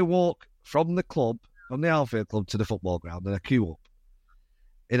 I walk from the club from the Anfield Club to the football ground and I queue up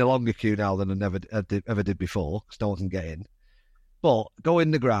in a longer queue now than I ever did before because no one can get in. But go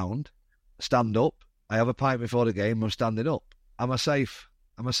in the ground, stand up. I have a pint before the game. I'm standing up. Am I safe?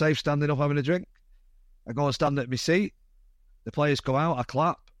 Am I safe standing up having a drink? I go and stand at my seat. The players come out. I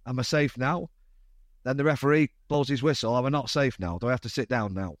clap. Am I safe now? Then the referee blows his whistle. Am I not safe now? Do I have to sit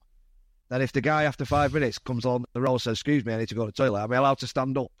down now? Then if the guy after 5 minutes comes on the road and says, excuse me, I need to go to the toilet, am I allowed to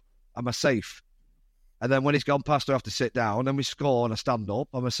stand up? Am I safe? And then when he's gone past, I have to sit down. Then we score and I stand up.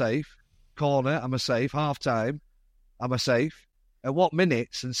 Am I safe? Corner, am I safe? Half time, am I safe? At what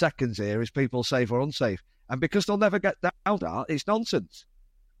minutes and seconds here is people safe or unsafe? And because they'll never get down to that, it's nonsense.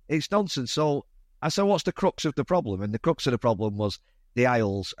 It's nonsense. So I said, what's the crux of the problem? And the crux of the problem was the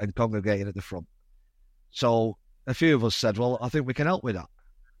aisles and congregating at the front. So a few of us said, well, I think we can help with that.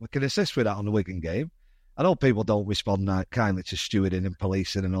 We can assist with that on the Wigan game. I know people don't respond kindly to stewarding and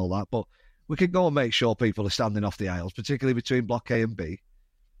policing and all that, but we can go and make sure people are standing off the aisles, particularly between Block A and B.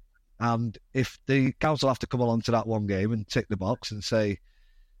 And if the council have to come along to that one game and tick the box and say,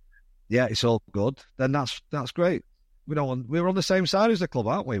 yeah, it's all good, then that's great. We're on the same side as the club,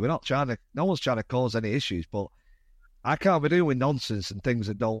 aren't we? We're not no one's trying to cause any issues, but I can't be doing nonsense and things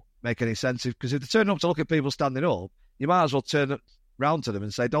that don't make any sense. Because if they turn up to look at people standing up, you might as well turn round to them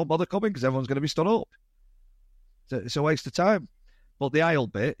and say, don't bother coming because everyone's going to be stood up. It's a waste of time. But the aisle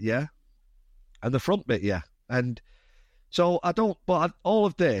bit, yeah. And the front bit, yeah. And so all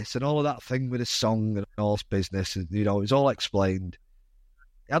of this and all of that thing with the song and all this business, and, it's all explained.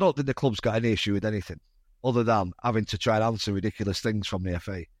 I don't think the club's got any issue with anything other than having to try and answer ridiculous things from the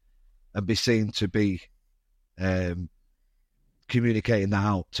FA and be seen to be communicating that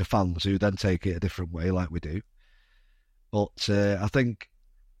out to fans who then take it a different way like we do. But I think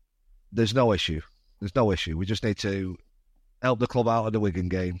there's no issue. There's no issue. We just need to help the club out of the Wigan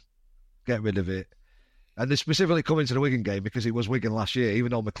game, get rid of it. And they're specifically coming to the Wigan game because it was Wigan last year,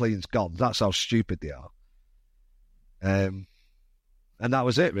 even though McLean's gone. That's how stupid they are. And that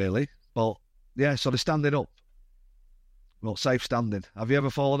was it, really. But, yeah, so they're standing up. Well, safe standing. Have you ever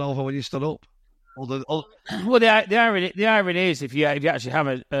fallen over when you stood up? Well, the irony is if you actually have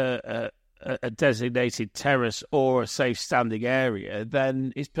a designated terrace or a safe standing area,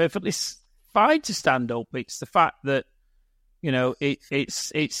 then it's perfectly fine to stand up. It's the fact that,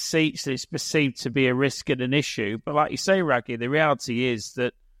 it's seats that it's perceived to be a risk and an issue. But like you say, Raggy, the reality is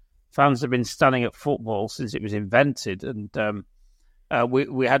that fans have been standing at football since it was invented, and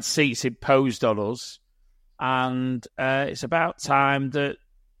we had seats imposed on us, and it's about time that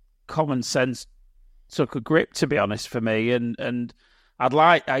common sense took a grip, to be honest, for me. And I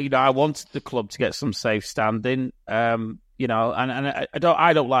wanted the club to get some safe standing, and I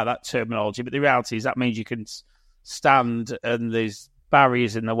don't like that terminology, but the reality is that means you can stand and there's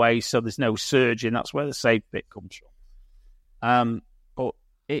barriers in the way, so there's no surging. That's where the safe bit comes from. But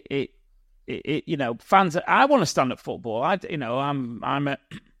fans. I want to stand at football. I'm a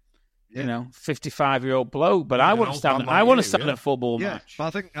 55-year-old bloke, but I want to stand. I want to stand at a football match. But I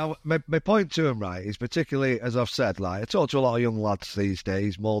think my point to him, right, is particularly as I've said, like I talk to a lot of young lads these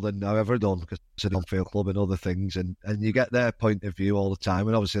days more than I've ever done because of the Anfield Club and other things, and you get their point of view all the time,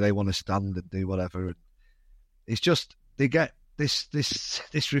 and obviously they want to stand and do whatever. And it's just they get this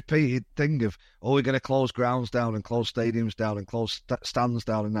repeated thing of, we're going to close grounds down and close stadiums down and close stands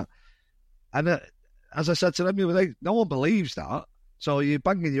down and that. And as I said to them the other day, no one believes that. So you're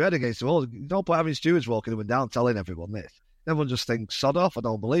banging your head against the wall. You don't put having stewards walking up and down telling everyone this. Everyone just thinks, sod off, I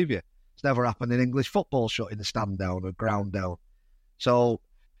don't believe you. It's never happened in English football, shutting the stand down or ground down. So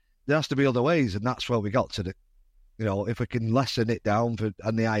there has to be other ways, and that's where we got to if we can lessen it down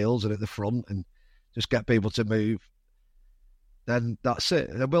on the aisles and at the front and just get people to move, then that's it.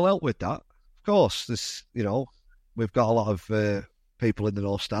 And we'll help with that. Of course, we've got a lot of people in the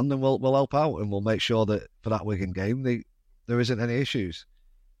North Stand, and we'll help out, and we'll make sure that for that Wigan game, there isn't any issues.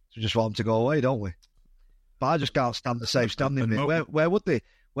 So we just want them to go away, don't we? But I just can't stand the safe standing bit. Where would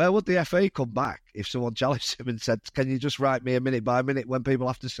the FA come back if someone challenged him and said, "Can you just write me a minute by minute when people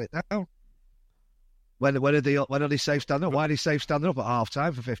have to sit down? When are they safe standing up? Why are they safe standing up at half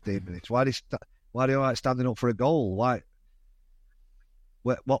time for 15 minutes? Why are they all right standing up for a goal? Why?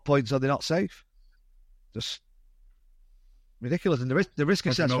 What points are they not safe? Just ridiculous. And the risk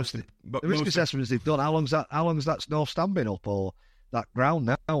assessments, assessments they've done. How long's that North Stand been up, or that ground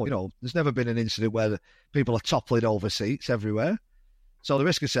now? There's never been an incident where people are toppling over seats everywhere. So the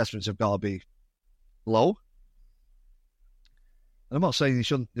risk assessments have got to be low. And I'm not saying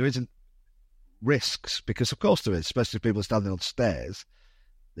there isn't risks, because of course there is, especially if people are standing on stairs.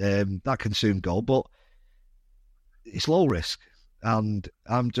 That can soon go, but it's low risk. And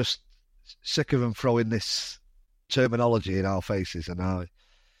I'm just sick of them throwing this terminology in our faces. And I.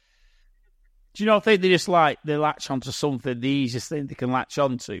 Do you not think they latch onto something, the easiest thing they can latch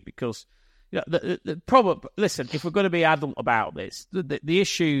onto? Because the problem. Listen, if we're going to be adult about this, the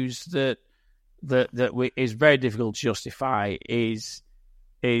issues that is very difficult to justify is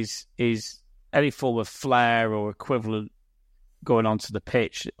any form of flair or equivalent going onto the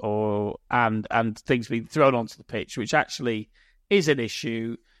pitch, and things being thrown onto the pitch, which actually is an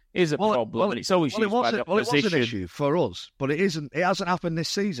issue, is a problem, and it's always used by the opposition. Well, it was an issue for us, but it isn't. It hasn't happened this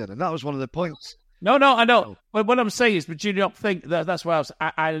season, and that was one of the points. No, I know. But what I'm saying is, but do you not think that's why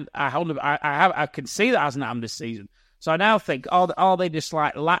I can see that hasn't happened this season. So I now think, are they just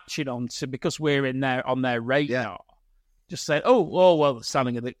like latching on to, because we're on their radar, just saying, oh well,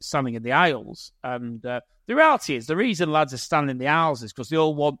 standing in the aisles. And the reality is, the reason lads are standing in the aisles is because they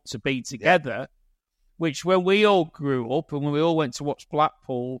all want to be together. Which, when we all grew up and when we all went to watch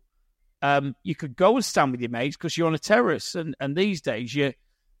Blackpool, you could go and stand with your mates because you're on a terrace. And these days,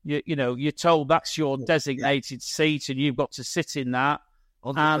 you're told that's your designated seat and you've got to sit in that.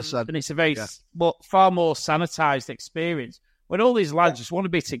 100%. And it's a very far more sanitised experience. When all these lads just want to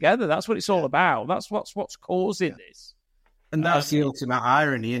be together, that's what it's all about. That's what's causing this. And that's the ultimate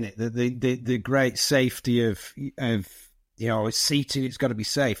irony, isn't it? The great safety of it's seating, it's got to be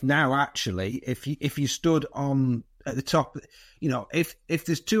safe. Now, actually, if you stood on at the top, if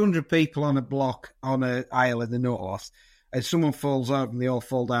there's 200 people on a block on an aisle in the north, and someone falls over and they all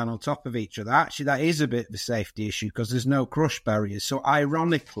fall down on top of each other, actually that is a bit of a safety issue because there's no crush barriers. So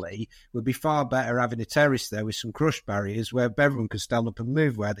ironically, it would be far better having a terrace there with some crush barriers where everyone could stand up and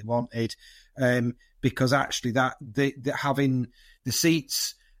move where they wanted, because actually having the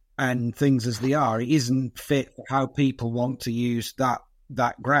seats and things as they are, it isn't fit for how people want to use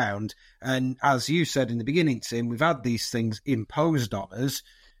that ground. And as you said in the beginning, Tim, we've had these things imposed on us.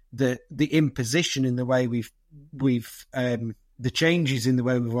 The imposition in the way we've the changes in the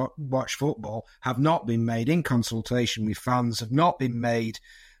way we watch football have not been made in consultation with fans, have not been made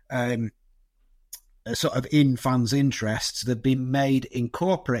sort of in fans' interests. They've been made in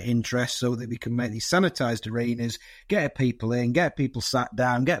corporate interests so that we can make these sanitised arenas, get people in, get people sat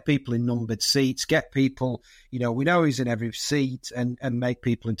down, get people in numbered seats, get people, we know who's in every seat, and make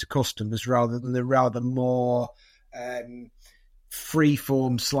people into customers rather than the rather more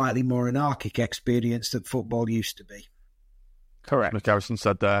free-form, slightly more anarchic experience that football used to be. Correct. Like Harrison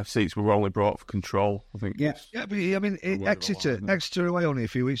said there, seats were only brought for control, I think. Yeah, but I mean, Exeter away only a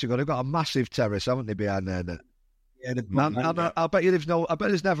few weeks ago, they've got a massive terrace, haven't they, behind there? I bet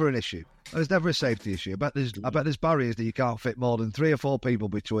there's never an issue. There's never a safety issue. I bet there's barriers that you can't fit more than 3 or 4 people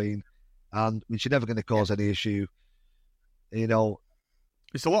between, and which are never going to cause any issue.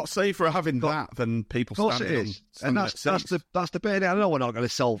 It's a lot safer having that than people standing on. And that's the bit. I know we're not going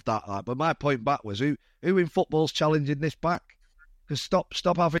to solve that, but my point back was who in football's challenging this back? Because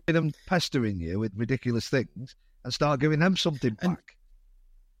stop having them pestering you with ridiculous things and start giving them something back.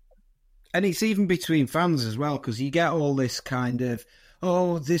 And it's even between fans as well, because you get all this kind of,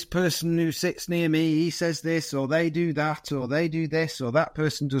 this person who sits near me, he says this, or they do that, or they do this, or that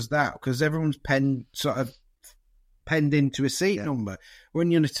person does that, because everyone's penned into a seat number.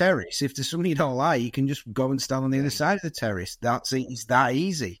 When you're on a terrace, if there's something you don't like, you can just go and stand on the other side of the terrace. That's it. It's that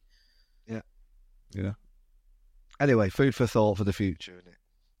easy. Yeah. Anyway, food for thought for the future, isn't it?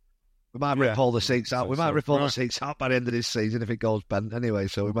 We might rip all the seats out. We might rip all the seats out by the end of this season if it goes bent. Anyway,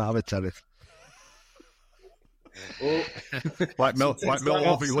 so we might have a terrace. like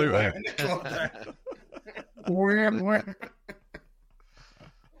Millwall v Luton.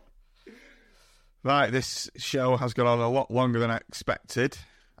 Right, this show has gone on a lot longer than I expected.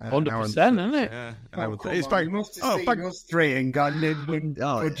 100%, isn't it? Yeah. It's back. You must have seen us three and gone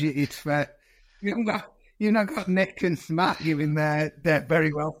budgeted for. You've not got Nick and Matt giving their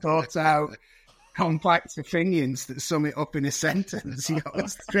very well thought out complex opinions that sum it up in a sentence. You got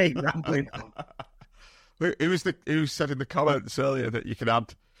us three rambling on. Who said in the comments earlier that you can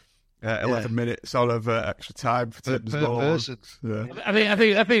add 11 minutes on of extra time for Tim's goals? Yeah.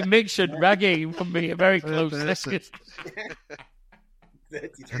 I think Mitch and Raggy would be a very close second.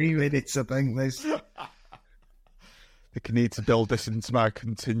 33 minutes, I think. This. I think I need to build this into my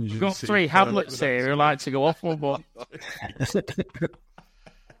contingency. We've got 3 Hamlets here who like to go off one more.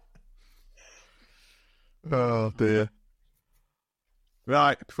 Oh, dear.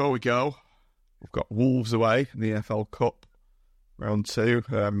 Right, before we go, we've got Wolves away in the EFL Cup, round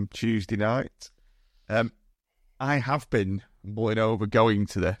 2, Tuesday night. I have been mulling over going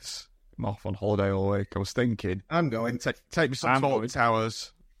to this. I'm off on holiday all week. I was thinking, I'm going. Take me some Talk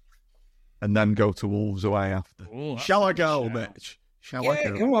Towers and then go to Wolves away after. Ooh, Shall I go, Mitch? Shall Yeah,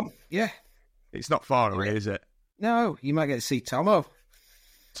 I? come on. Yeah. It's not far away, is it? No, you might get to see Tomo.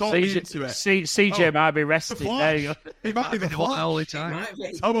 Talk me into it. CJ might be rested. The There you go. Flash. He might be the What Flash. all the time?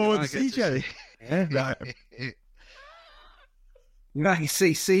 Tomo and CJ. Yeah. Right. You might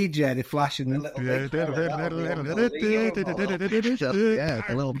see CJ, the Flash, and the little Yeah, big fella. Yeah, the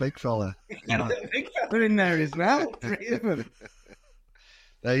little big fella. Big fella in there as well. 3 of them.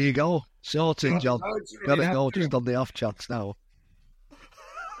 There you go. Sorted, John. Got it go just on the off chance now.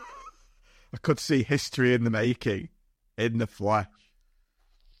 I could see history in the making, in the flesh.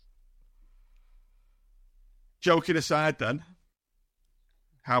 Joking aside, then,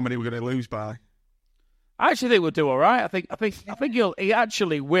 how many we're going to lose by? I actually think we'll do all right. I think he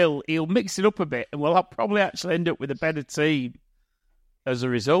actually will. He'll mix it up a bit, and we'll probably actually end up with a better team as a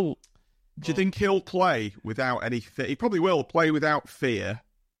result. Do you think he'll play without any fear? He probably will play without fear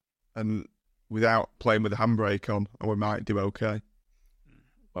and without playing with a handbrake on, and we might do okay.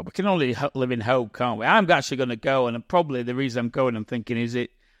 Well, we can only live in hope, can't we? I'm actually going to go, and probably the reason I'm going, I'm thinking, is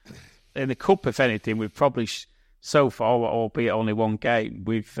it in the cup? If anything, we've probably so far, albeit only one game,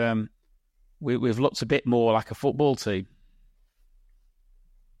 we've looked a bit more like a football team.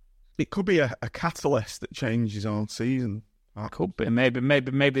 It could be a catalyst that changes our season. Could be. Maybe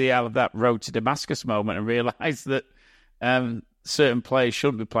they'll have that road to Damascus moment and realise that certain players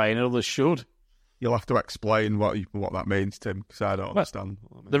shouldn't be playing and others should. You'll have to explain what that means, Tim, because I don't understand.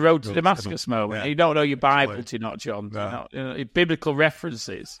 The road to Damascus moment. Yeah. You don't know your Bible, do you not, John? No. Biblical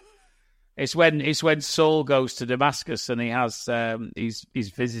references. It's when Saul goes to Damascus and he has he's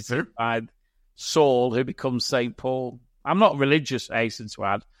visited by Saul, who becomes Saint Paul. I'm not religious, I hasten to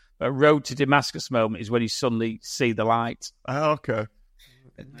add, but a road to Damascus moment is when you suddenly see the light. Oh, okay.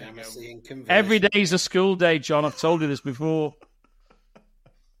 Every day is a school day, John. I've told you this before.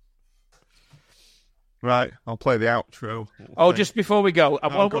 Right, I'll play the outro. Just before we go,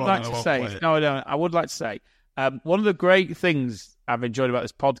 I would like to say, one of the great things I've enjoyed about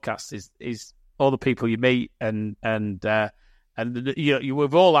this podcast is all the people you meet and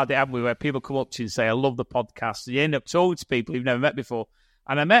we've all had it, haven't we, where people come up to you and say, I love the podcast. And you end up talking to people you've never met before.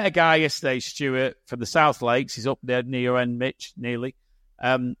 And I met a guy yesterday, Stuart, from the South Lakes. He's up there near your end, Mitch, nearly.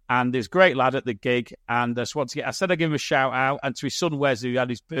 And there's a great lad at the gig. And I said I'd give him a shout out. And to his son, Wes, who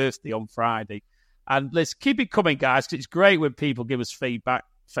had his birthday on Friday. And let's keep it coming, guys, because it's great when people give us feedback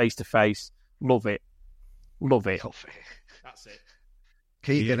face to face. Love it. Love it. That's it.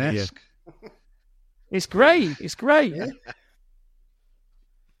 Keegan-esque. It's great. It's great. Yeah.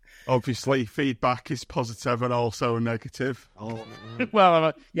 Obviously, feedback is positive and also negative. Oh.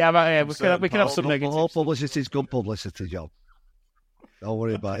 Well, we can have some negative. All publicity is good publicity, John. Don't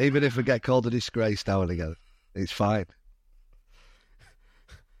worry about it. Even if we get called a disgrace now and again, it's fine.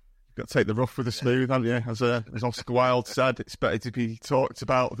 Got to take the rough with the smooth, haven't you? As Oscar Wilde said, it's better to be talked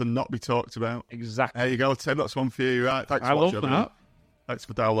about than not be talked about. Exactly. There you go, Tim. That's one for you. Right, thanks for watching. Love that. Thanks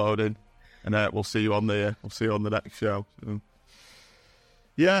for downloading, and we'll see you on the next show.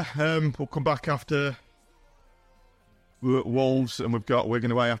 So, we'll come back after Wolves, and we've got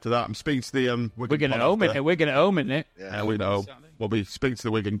Wigan away after that. I'm speaking to the Wigan at home, isn't it? Wigan at home, isn't it? Yeah, we know. We'll be speaking to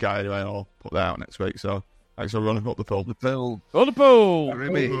the Wigan guy anyway. I'll put that out next week. So. Thanks for running up the pool. The pool. Go the pool.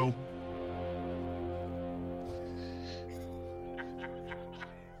 Pool.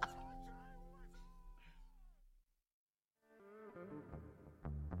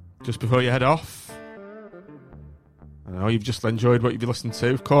 Just before you head off, I know you've just enjoyed what you've listened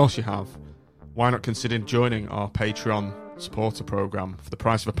to. Of course you have. Why not consider joining our Patreon supporter programme for the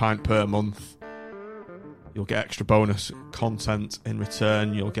price of a pint per month? You'll get extra bonus content in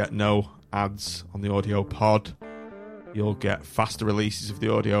return. You'll get no ads on the audio pod. You'll get faster releases of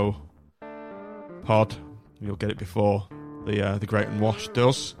the audio pod. You'll get it before the Great and Wash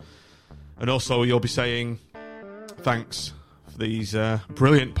does. And also you'll be saying thanks for these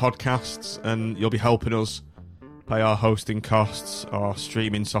brilliant podcasts, and you'll be helping us pay our hosting costs, our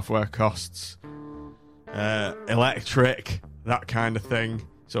streaming software costs, electric, that kind of thing.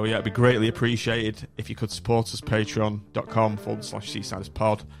 So yeah, it'd be greatly appreciated if you could support us.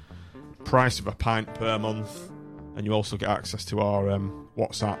 Patreon.com/SeasidersPod. Price of a pint per month, and you also get access to our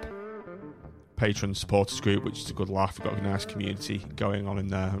WhatsApp patron supporters group, which is a good laugh. We've got a nice community going on in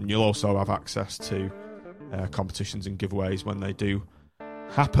there, and you'll also have access to competitions and giveaways when they do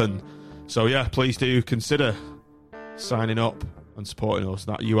happen. So yeah, please do consider signing up and supporting us.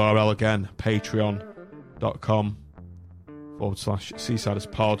 That URL again,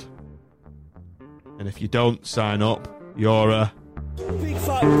 patreon.com/SeasidersPod. And if you don't sign up, you're a big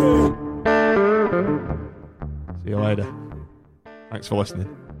fat boo. See you later. Thanks for listening.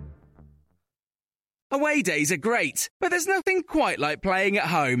 Away days are great, but there's nothing quite like playing at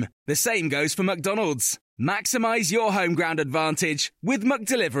home. The same goes for McDonald's. Maximise your home ground advantage with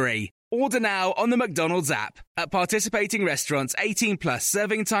McDelivery. Order now on the McDonald's app. At participating restaurants, 18 plus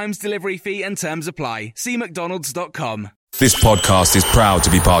serving times, delivery fee and terms apply. See mcdonalds.com. This podcast is proud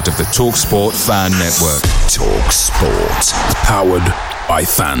to be part of the TalkSport Fan Network. TalkSport. Powered by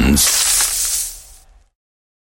fans.